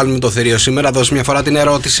θα τα βάλουμε το θηρίο σήμερα. Δώσε μια φορά την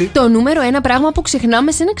ερώτηση. Το νούμερο 1 πράγμα που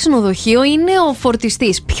ξεχνάμε σε ένα ξενοδοχείο είναι ο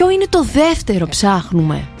φορτιστής. Ποιο είναι το δεύτερο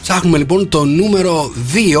ψάχνουμε? Ψάχνουμε λοιπόν το νούμερο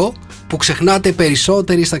 2 που ξεχνάτε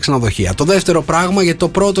περισσότεροι στα ξενοδοχεία. Το δεύτερο πράγμα, γιατί το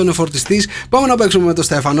πρώτο είναι φορτιστής. Πάμε να παίξουμε με τον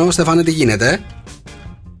Στέφανο. Στέφανε, τι γίνεται?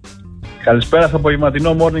 Καλησπέρα στο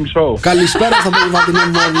απογευματινό morning show. Καλησπέρα στο απογευματινό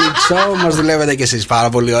morning show. Μας δουλεύετε κι εσείς πάρα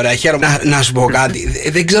πολύ ωραία. Χαίρομαι. Να σου πω κάτι.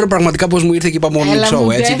 Δεν ξέρω πραγματικά πώς μου ήρθε και είπα morning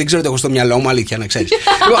show, έτσι. Δεν ξέρω τι έχω στο μυαλό μου, αλήθεια να ξέρεις.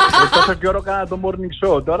 Τόσο καιρό κάνα το morning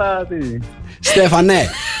show, τώρα τι. Στέφανε,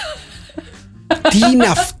 τι είναι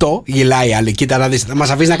αυτό? Γελάει η άλλη. Κοίτα να δεις. Θα μας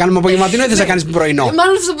αφήσεις να κάνουμε απογευματινό ή θες να κάνεις πρωινό?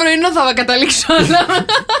 Μάλλον στο πρωινό θα καταλήξω.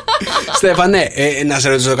 Στέφανε, να σε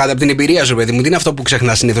ρωτήσω κάτι από την εμπειρία σου, παιδί μου. Τι είναι αυτό που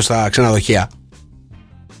ξεχνάς συνήθως στα ξενοδοχεία?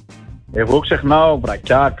 Εγώ ξεχνάω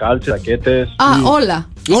βρακιά, κάλτσες, ρακέτες. Όλα.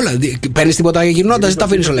 Όλα. Παίρνεις τίποτα γυρνώντας ή τα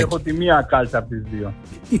αφήνεις όλα? Έχω τη μία κάλτσα από τις δύο.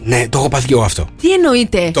 Ναι, το έχω πάθει και εγώ αυτό. Τι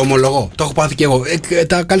εννοείται? Το ομολογώ. Το έχω πάθει και εγώ.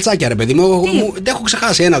 Τα καλτσάκια, ρε παιδί μου. Δεν έχω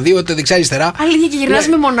ξεχάσει. 1-2, το δεξιά-αριστερά. Αλήθεια, και γυρνάς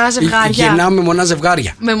με μονά ζευγάρια? Γυρνάω με μονά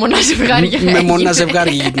ζευγάρια. Με μονά ζευγάρια. Με μονά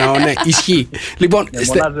ζευγάρια γυρνάω, ναι. Ισχύει. Λοιπόν,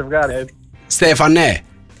 Στέφανε,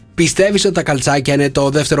 πιστεύεις ότι τα καλτσάκια είναι το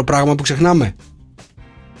δεύτερο πράγμα που ξεχνάμε?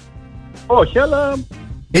 Όχι, αλλά.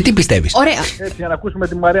 Τι πιστεύεις? Ωραία. Έτσι, για να ακούσουμε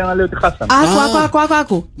τη Μαρία να λέει ότι χάσαμε.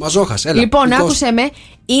 Άκου. Μαζόχας, έλα. Λοιπόν, άκουσε με.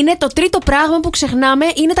 Είναι το τρίτο πράγμα που ξεχνάμε,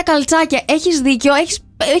 είναι τα καλτσάκια. Έχεις δίκιο,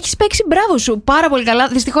 έχεις παίξει, μπράβο σου. Πάρα πολύ καλά.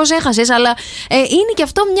 Δυστυχώς έχασες, αλλά είναι και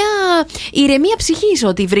αυτό μια ηρεμία ψυχής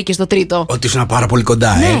ότι βρήκες το τρίτο. Ότι ήσουν πάρα πολύ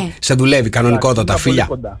κοντά, ναι. Σε δουλεύει κανονικότατα, φιλιά.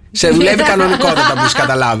 Σε δουλεύει κανονικότατα που έχεις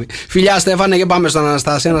καταλάβει. Φιλιά, Στέφανε, και πάμε στον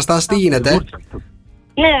Αναστάση. Αναστάση, τι γίνεται?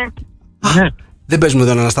 Ναι. Δεν παίζουμε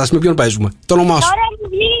τον Αναστάση, με ποιον παίζουμε? Το όνομά σου? Τώρα μου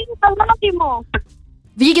βγήκε το δόντι μου.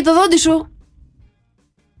 Βγήκε το δόντι σου?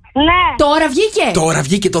 Ναι. Τώρα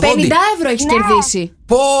βγήκε το 50 δόντι. 50 € έχεις κερδίσει.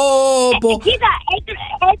 Κοίτα, έτσι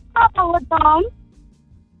το βοτόμ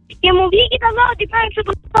και μου βγήκε το δόντι πέρα στο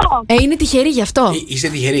ποτό. Είναι τυχερή γι' αυτό. Είσαι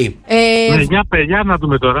τυχερή. Για παιδιά, να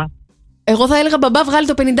δούμε τώρα. Εγώ θα έλεγα μπαμπά, βγάλει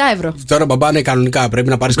το 50 €. Τώρα μπαμπά είναι κανονικά, πρέπει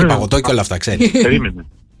να πάρεις και παγωτό και όλα αυτά, ξέρεις. Περίμενε.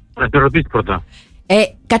 Να te ρωτήσει πρώτα.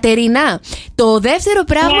 Κατερίνα, το δεύτερο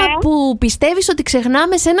πράγμα που πιστεύεις ότι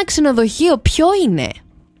ξεχνάμε σε ένα ξενοδοχείο, ποιο είναι?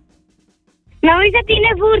 Νομίζω ότι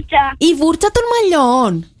είναι βούρτσα. Η βούρτσα των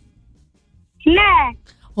μαλλιών. Ναι.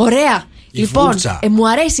 Ωραία. Η Λοιπόν, βούρτσα. Μου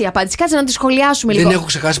αρέσει η απάντηση. Κάτσε να τη σχολιάσουμε λίγο. Δεν έχω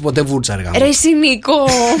ξεχάσει ποτέ βούρτσα, αργά. Ρε εσύ Νίκο.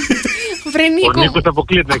 Βρε Νίκο. Ο Νίκος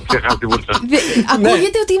αποκλείεται να έχει ξεχάσει τη βούρτσα.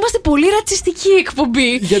 Ακούγεται ότι είμαστε πολύ ρατσιστική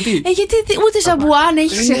εκπομπή. Γιατί? Γιατί ούτε σαμπουάν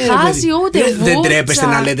έχει ξεχάσει, ούτε βούρτσα. Δεν τρέπεστε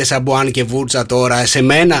να λέτε σαμπουάν και βούρτσα τώρα. Σε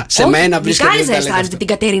μένα βρίσκεται. Κανείς δεν αισθάνεται την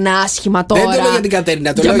Κατερίνα άσχημα τώρα. Δεν το λέω για την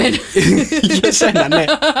Κατερίνα, το λέω για σένα, ναι.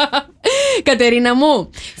 Κατερίνα μου,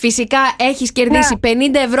 φυσικά έχεις κερδίσει 50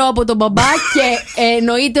 € από τον μπαμπά και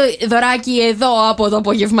εννοείται δωράκι εδώ από το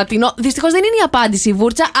απογευματινό. Δυστυχώς δεν είναι η απάντηση η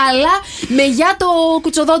βούρτσα, αλλά με για το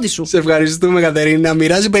κουτσοδόντι σου. Σε ευχαριστούμε, Κατερίνα.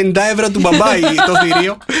 Μοιράζει 50 € του μπαμπά το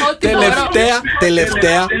θηρίο.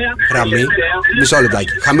 Τελευταία γραμμή. Μισό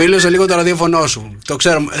λεπτάκι. Χαμήλωσε λίγο το ραδιόφωνο σου. Το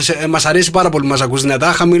ξέρω, μας αρέσει πάρα πολύ που μας ακούς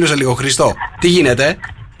δυνατά. Χαμήλωσε λίγο, Χριστό. Τι γίνεται?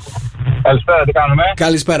 Καλησπέρα, τι κάνουμε?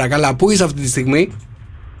 Καλησπέρα, καλά. Πού είσαι αυτή τη στιγμή?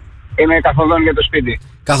 Είμαι καθοδόν για το σπίτι.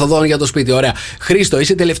 Καθοδόν για το σπίτι, ωραία. Χρήστο,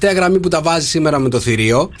 είσαι η τελευταία γραμμή που τα βάζει σήμερα με το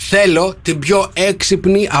θηρίο. Θέλω την πιο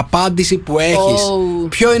έξυπνη απάντηση που έχεις.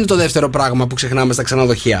 Ποιο είναι το δεύτερο πράγμα που ξεχνάμε στα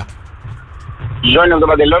ξενοδοχεία? Ζώνη από το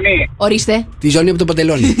παντελόνι. Ορίστε. Τη ζώνη από το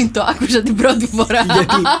παντελόνι. Το άκουσα την πρώτη φορά.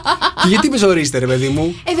 Γιατί είπες ορίστε, ρε παιδί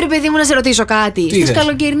μου? Βρε παιδί μου, να σε ρωτήσω κάτι. Στις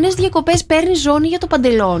καλοκαιρινές διακοπές παίρνεις ζώνη για το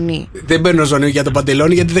παντελόνι? Δεν παίρνω ζώνη για το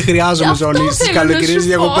παντελόνι, γιατί δεν χρειάζομαι ζώνη. Στις καλοκαιρινές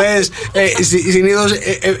διακοπές συνήθως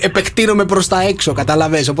επεκτείνομαι προς τα έξω,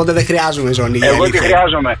 καταλαβες. Οπότε δεν χρειάζομαι ζώνη. Εγώ τη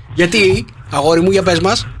χρειάζομαι. Γιατί, αγόρι μου, για πες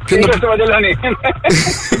μας. Είναι στο παντελόνι.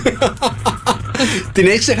 Την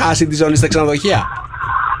έχεις ξεχάσει τη ζώνη στα ξενοδοχεία?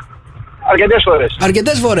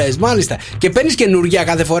 Αρκετές φορές, μάλιστα. Και παίρνεις καινούργια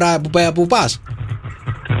κάθε φορά που πας?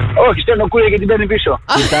 Όχι, στέλνω κούρια και την παίρνει πίσω.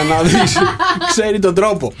 Κοίτα να δεις, ξέρει τον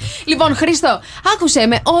τρόπο. Λοιπόν, Χρήστο, άκουσέ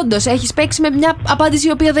με. Όντως, έχεις παίξει με μια απάντηση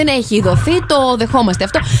η οποία δεν έχει δοθεί. Το δεχόμαστε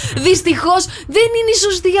αυτό. Δυστυχώς, δεν είναι η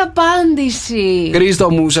σωστή απάντηση.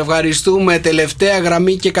 Χρήστο μου, σε ευχαριστούμε. Τελευταία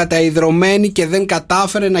γραμμή και καταϊδρωμένη και δεν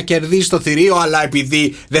κατάφερε να κερδίσει το θηρίο. Αλλά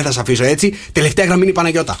επειδή δεν θα σε αφήσω έτσι, τελευταία γραμμή είναι η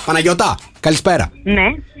Παναγιώτα. Παναγιώτα, καλησπέρα. Ναι.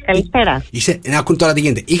 Καλησπέρα. Να ακούν τώρα τι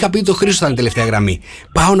γίνεται. Είχα πει ότι ο Χρήστος ήταν τελευταία γραμμή.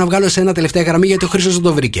 Πάω να βγάλω σε ένα τελευταία γραμμή γιατί ο Χρήστος δεν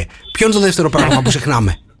το βρήκε. Ποιο είναι το δεύτερο πράγμα που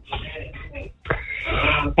ξεχνάμε?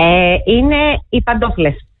 Είναι οι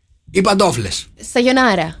παντόφλες. Οι παντόφλες.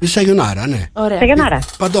 Σαγιονάρα, ναι. Ωραία.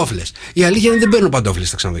 Παντόφλες. Η αλήθεια είναι δεν παίρνω παντόφλες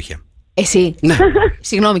στα ξενοδοχεία. Εσύ? Ναι.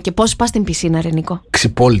 Συγγνώμη, και πώς πας στην πισίνα, ρε Νίκο?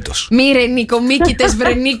 Ξυπόλυτος. Μη ρε Νίκο, μη κοιτές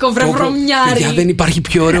βρε Νίκο, βρε βρωμιάρι. Παιδιά, δεν υπάρχει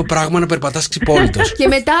πιο ωραίο πράγμα να περπατάς ξυπόλυτος. Και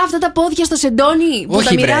μετά αυτά τα πόδια στο σεντόνι που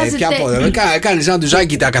τα μοιράζεται. Όχι, ποια πόδια. Κάνεις ένα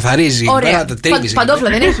ντουζάκι, τα καθαρίζει. Ωραία. Παντόφλα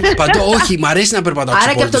δεν έχεις? Όχι, μ' αρέσει να περπατάω ξυπόλυτος.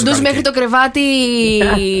 Άρα και από τον ντουζ μέχρι το κρεβάτι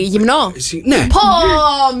γυμνό? Ναι. Πω,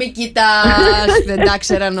 μη κοιτάς. Δεν τα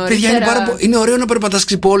ξέρα νωρίτερα. Είναι ωραίο να περπατάς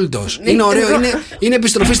ξυπόλυτος. Είναι ωραίο, είναι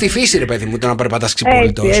επιστροφή στη φύση, ρε παιδί μου, το να περπατάς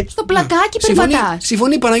ξυπόλυτος. Στο πλακάκι περπατάς.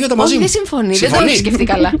 Συμφωνεί η Παναγιώτα μαζί μου? Όχι, δεν συμφωνεί. Δεν το έχει σκεφτεί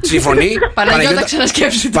καλά. Συμφωνεί. Παναγιώτα,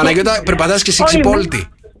 ξανασκέψου. Παναγιώτα, περπατάς και εσύ ξυπόλυτη.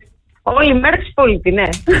 Όλη μέρα ξυπόλυτη, ναι.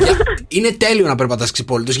 Είναι τέλειο να περπατάς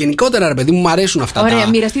ξυπόλυτος. Γενικότερα, ρε παιδί μου, μου αρέσουν αυτά. Ωραία,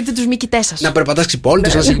 μοιραστείτε τους μυκητές σας. Να περπατάς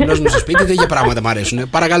ξυπόλυτος, να είσαι γυμνός στο σπίτι, τέτοια πράγματα μου αρέσουν.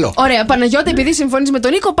 Παρακαλώ. Ωραία, Παναγιώτα, επειδή συμφωνείς με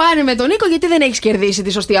τον Νίκο, πάρε με τον Νίκο, γιατί δεν έχεις κερδίσει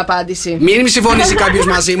τη σωστή απάντηση. Μην συμφωνήσει κάποιος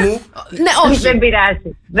μαζί μου. Ναι, όχι. Δεν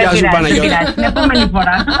πειράζει. Γεια σου, Παναγιώτα. Την επόμενη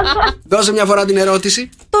φορά. Δώσε μια φορά την ερώτηση.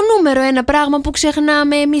 Το νούμερο ένα πράγμα που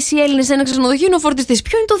ξεχνάμε εμείς οι Έλληνες σε ένα ξενοδοχείο είναι ο φορτιστής.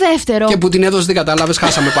 Ποιο είναι το δεύτερο? Και που την έδωσε δεν κατάλαβες,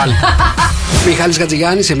 χάσαμε πάλι. Μιχάλης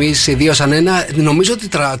Χατζηγιάννης, εμείς οι δύο σαν ένα. Νομίζω ότι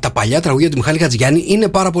τα παλιά τραγούδια του Μιχάλη Χατζηγιάννη είναι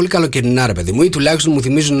πάρα πολύ καλοκαιρινά, ρε παιδί μου, ή τουλάχιστον μου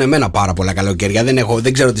θυμίζουν εμένα πάρα πολλά καλοκαίρια.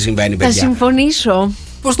 Δεν ξέρω τι συμβαίνει, παιδιά. Θα συμφωνήσω.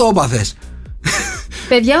 Πώς το έπαθες?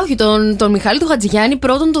 Παιδιά, όχι, τον Μιχάλη του Χατζηγιάννη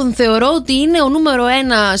πρώτον τον θεωρώ ότι είναι ο νούμερο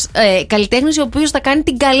ένας καλλιτέχνης ο οποίος θα κάνει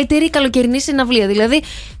την καλύτερη καλοκαιρινή συναυλία. Δηλαδή,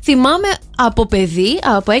 θυμάμαι από παιδί,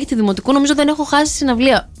 από έκτη δημοτικού, νομίζω δεν έχω χάσει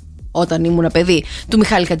συναυλία όταν ήμουν παιδί του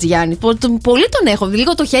Μιχάλη Χατζηγιάννη. Πολύ τον έχω.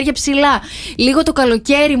 Λίγο το χέρια ψηλά, λίγο το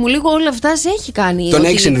καλοκαίρι μου, λίγο όλα αυτά σε έχει κάνει. Τον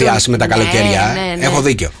έχει συνδυάσει με τα καλοκαίρια. Ναι. Έχω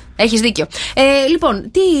δίκιο. Έχεις δίκιο.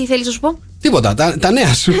 Λοιπόν, τι θέλεις να σου πω? Τίποτα, τα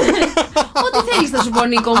νέα σου. Ό,τι θέλεις θα σου πω,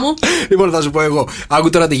 Νίκο μου. Λοιπόν, θα σου πω εγώ. Άκου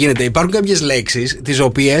τώρα τι γίνεται. Υπάρχουν κάποιες λέξεις τις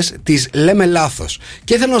οποίες τις λέμε λάθος.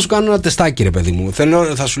 Και θέλω να σου κάνω ένα τεστάκι, ρε παιδί μου.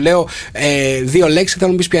 Θα σου λέω δύο λέξεις και θα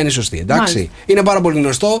μου πεις ποια είναι η σωστή. Εντάξει. Μάλιστα. Είναι πάρα πολύ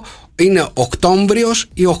γνωστό. Είναι Οκτώβριος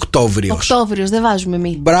ή Οκτώβριος? Οκτώβριος, δεν βάζουμε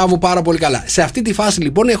μη. Μπράβο, πάρα πολύ καλά. Σε αυτή τη φάση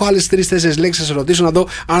λοιπόν έχω άλλες 3-4 λέξεις να σε ρωτήσω να δω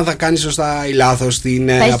αν θα κάνεις σωστά ή λάθος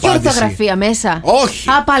την απάντηση. Θα έχει και ορθογραφία μέσα? Όχι.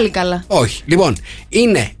 Α, πάλι καλά. Όχι. Λοιπόν,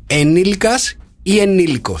 είναι ενήλικας ή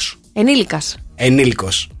ενήλικος?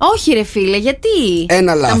 Ενήλικος. Όχι, ρε φίλε, γιατί?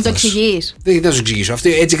 Ένα λάθος. Θα μου το εξηγείς? Δεν θα σου εξηγήσω.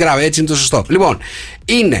 Έτσι γράφει, έτσι είναι το σωστό. Λοιπόν,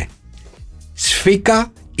 είναι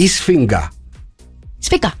σφίκα ή σφίγγα?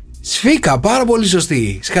 Σφίκα, πάρα πολύ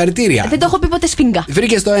σωστή. Συγχαρητήρια. Δεν το έχω πει ποτέ σφίγγα.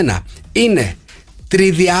 Βρήκες το ένα. Είναι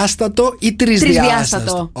τριδιάστατο ή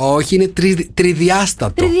τρισδιάστατο? Όχι, είναι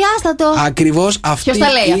τριδιάστατο. Ακριβώς, αυτή είναι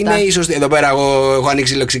αυτά η σωστή. Εδώ πέρα έχω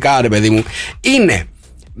ανοίξει λεξικά, ρε παιδί μου. Είναι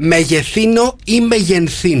μεγεθύνω ή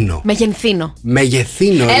μεγενθύνω?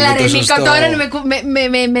 Μεγεθύνω. Έλα ρε Νίκο, τώρα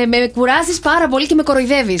με κουράζεις πάρα πολύ και με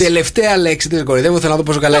κοροϊδεύεις. Τελευταία λέξη, δεν κοροϊδεύω, θέλω να δω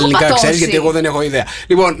πόσο καλά ελληνικά ξέρεις, γιατί εγώ δεν έχω ιδέα.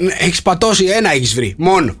 Λοιπόν, έχεις πατώσει, ένα έχεις βρει,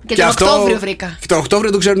 μόνο. Και τον Οκτώβριο βρήκα. Και τον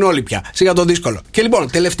Οκτώβριο το ξέρουν όλοι πια. Σιγά το δύσκολο. Και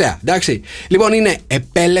λοιπόν, τελευταία, εντάξει. Λοιπόν, είναι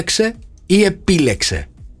επέλεξε ή επίλεξε?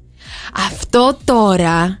 Αυτό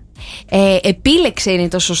τώρα, επίλεξε είναι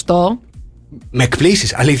το σωστό. Με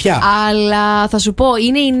εκπλήσεις, αλήθεια. Αλλά θα σου πω,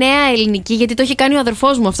 είναι η νέα ελληνική, γιατί το έχει κάνει ο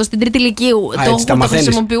αδερφός μου αυτό στην τρίτη ηλικίου. Το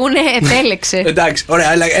χρησιμοποιούν, επέλεξε. Εντάξει, ωραία,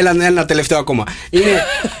 ένα τελευταίο ακόμα. Είναι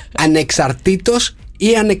ανεξαρτήτως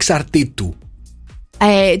ή ανεξαρτήτου?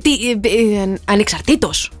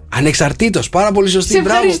 Ανεξαρτήτως. Ανεξαρτήτως, πάρα πολύ σωστή. Σε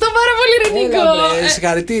ευχαριστώ πάρα πολύ, Νίκο.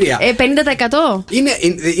 Συγχαρητήρια. 50%.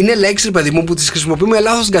 Είναι λέξεις, παιδί μου, που τις χρησιμοποιούμε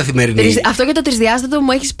λάθος στην καθημερινή. Αυτό και το τρισδιάστατο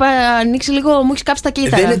μου έχεις ανοίξει λίγο, μου έχεις κάψει τα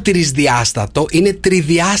κύτταρα. Δεν είναι τρισδιάστατο, είναι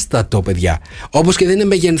τριδιάστατο, παιδιά. Όπως και δεν είναι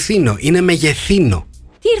μεγενθήνο, είναι μεγεθύνο.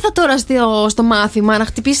 Τι ήρθα τώρα στο μάθημα, να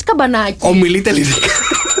χτυπήσεις καμπανάκι. Ομιλείτε ελληνικά.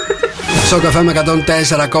 Στο καφέ με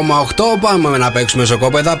 104,8 πάμε να παίξουμε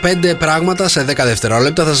σοκόπεδα. 5 πράγματα σε 10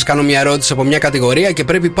 δευτερόλεπτα. Θα σας κάνω μια ερώτηση από μια κατηγορία και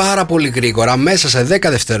πρέπει πάρα πολύ γρήγορα, μέσα σε 10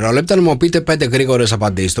 δευτερόλεπτα, να μου πείτε 5 γρήγορες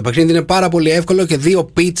απαντήσεις. Το παιχνίδι είναι πάρα πολύ εύκολο και 2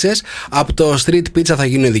 πίτσες από το Street Pizza θα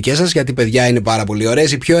γίνουν δικές σας, γιατί παιδιά είναι πάρα πολύ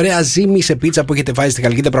ωραίες. Η πιο ωραία ζύμη σε πίτσα που έχετε φάει στη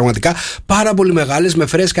Χαλκίδα, πραγματικά πάρα πολύ μεγάλες, με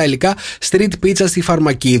φρέσκα υλικά. Street Pizza στη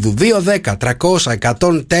Φαρμακίδου.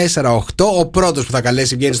 2-10-300-104-8. Ο πρώτος που θα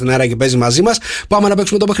καλέσει βγαίνει στον αέρα και παίζει μαζί μας. Πάμε να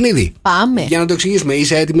παίξουμε το παιχνίδι. Πάμε. Για να το εξηγήσουμε,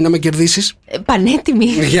 είσαι έτοιμη να με κερδίσεις? Πανέτοιμη.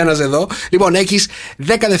 Για να σε δω. Λοιπόν, έχεις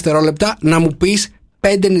 10 δευτερόλεπτα να μου πεις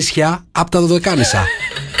 5 νησιά από τα Δωδεκάνησα.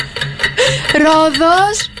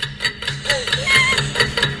 Ρόδος,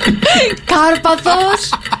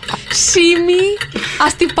 Κάρπαθος, Σύμη,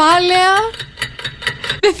 Αστυπάλαια.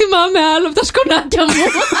 Δεν θυμάμαι άλλο από τα σκονάκια μου.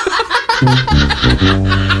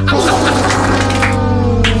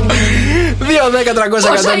 2-10-300-104-8.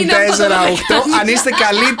 Αν είστε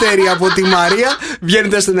καλύτεροι από τη Μαρία,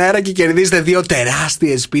 βγαίνετε στον αέρα και κερδίζετε 2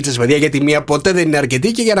 τεράστιες πίτσες, παιδιά. Γιατί μία ποτέ δεν είναι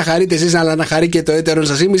αρκετή. Και για να χαρείτε εσείς, αλλά να χαρεί και το έτερο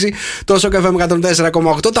σας ήμιση, τόσο καφέ με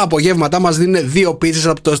 104,8. Τα απογεύματά μας δίνουν 2 πίτσες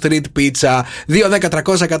από το Street Pizza.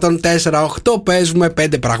 2-10-300-104-8. Παίζουμε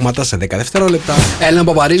 5 πράγματα σε 10 δευτερόλεπτα. Έλενα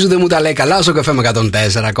Παπαρίζου δεν μου τα λέει καλά στο καφέ με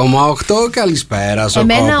 104,8. Καλησπέρα,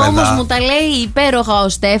 σοκόπεδα. Εμένα όμως μου τα λέει υπέροχα ο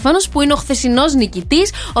Στέφανος, που είναι ο χθεσινός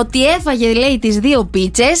νικητής, ότι έφαγε, λέει, τις 2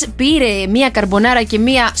 πίτσες, πήρε μία καρμπονάρα και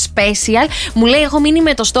μία special. Μου λέει: έχω μείνει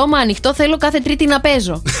με το στόμα ανοιχτό, θέλω κάθε Τρίτη να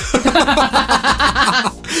παίζω.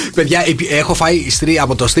 Παιδιά, έχω φάει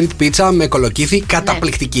από το Street Pizza με κολοκύθι.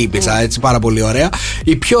 Καταπληκτική πίτσα, έτσι, πάρα πολύ ωραία.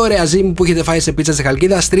 Η πιο ωραία ζύμη που έχετε φάει σε πίτσα στη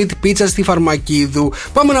Χαλκίδα, Street Pizza στη Φαρμακίδου.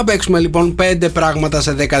 Πάμε να παίξουμε λοιπόν 5 πράγματα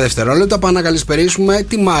σε 10 δευτερόλεπτα. Πάμε να καλησπερίσουμε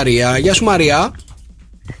τη Μαρία. Γεια σου, Μαρία.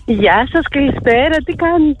 Γεια σας, καλησπέρα, τι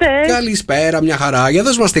κάνετε? Καλησπέρα, μια χαρά. Για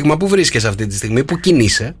δώσ' μας στίγμα, πού βρίσκεσαι αυτή τη στιγμή, πού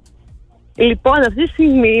κινείσαι? Λοιπόν, αυτή τη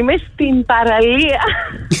στιγμή είμαι στην παραλία.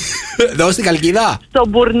 Εδώ στην Χαλκίδα? Στον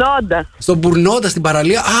Μπουρνόντα. Στον Μπουρνόντα, στην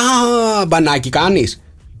παραλία. Α, μπανάκι κάνεις?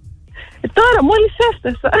 Τώρα μόλις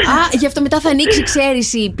έφτασα. Α, γι' αυτό μετά θα ανοίξει,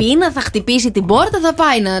 ξέρεις, η πείνα, θα χτυπήσει την πόρτα, θα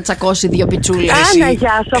πάει να τσακώσει 2 πιτσούλες. Άνα,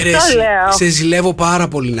 γεια σου, αυτό λέω. Σε ζηλεύω πάρα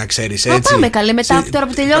πολύ, να ξέρεις, έτσι. Θα πάμε καλέ μετά, τώρα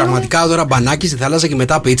που τελειώνουμε. Πραγματικά τώρα μπανάκι στη θάλασσα και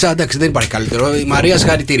μετά πίτσα. Εντάξει, δεν υπάρχει καλύτερο. Η Μαρία,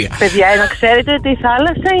 συγχαρητήρια. Παιδιά, να ξέρετε ότι η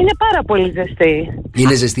θάλασσα είναι πάρα πολύ ζεστή.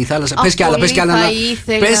 Είναι ζεστή η θάλασσα. Πες κι άλλα, πες κι άλλα.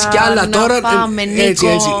 Πες κι άλλα τώρα. Πάμε, έτσι.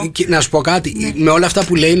 Να σου πω κάτι. Ναι. Με όλα αυτά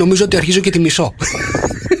που λέει, νομίζω ότι αρχίζω και τη μισώ.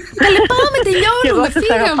 Καλέ, πάμε, τελειώνουμε,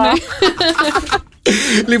 φύγαμε.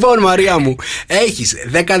 Λοιπόν, Μαρία μου, έχεις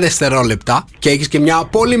 10 δευτερόλεπτα και έχεις και μια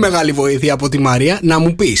πολύ μεγάλη βοήθεια από τη Μαρία να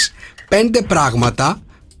μου πεις 5 πράγματα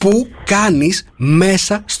που κάνεις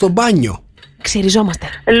μέσα στο μπάνιο. Ξυριζόμαστε.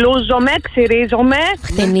 Λούζομαι, ξυρίζομαι.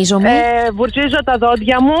 Χτενίζομαι. Βουρτζίζω τα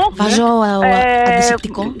δόντια μου. Βάζω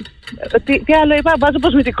αντισηπτικό. Τι άλλο είπα, βάζω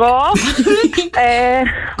κοσμητικό.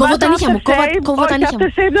 Κόβω τα νύχια μου. Κόβω τα νύχια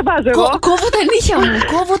μου. Κόβω τα νύχια μου.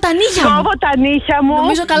 Κόβω τα νύχια μου.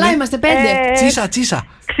 Νομίζω καλά είμαστε 5. Τσίσα.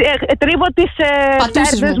 Τρίβω τις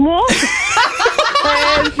τέρδες μου.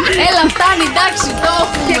 Έλα, φτάνει, εντάξει, το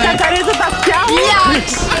έχουμε. Και καθαρίζω τα αυτιά μου.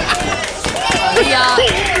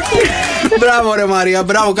 Μπράβο, ρε Μαρία,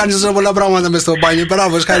 μπράβο, κάνεις τόσο πολλά πράγματα μες στο μπάνιο.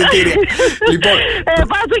 Μπράβο, συγχαρητήρια. Λοιπόν.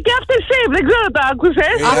 Βάζω και after shave, δεν ξέρω το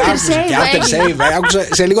άκουσες. After shave, άκουσα.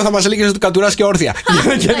 Σε λίγο θα μας έλεγες ότι κατουράς και όρθια. Για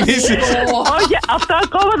να κερδίσεις. Όχι, αυτό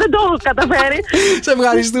ακόμα δεν το έχω καταφέρει. Σε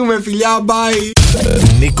ευχαριστούμε, φιλιά, bye.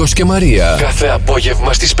 Νίκος και Μαρία. Κάθε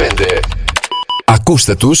απόγευμα στις 5.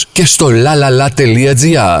 Ακούστε τους και στο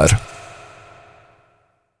lalala.gr.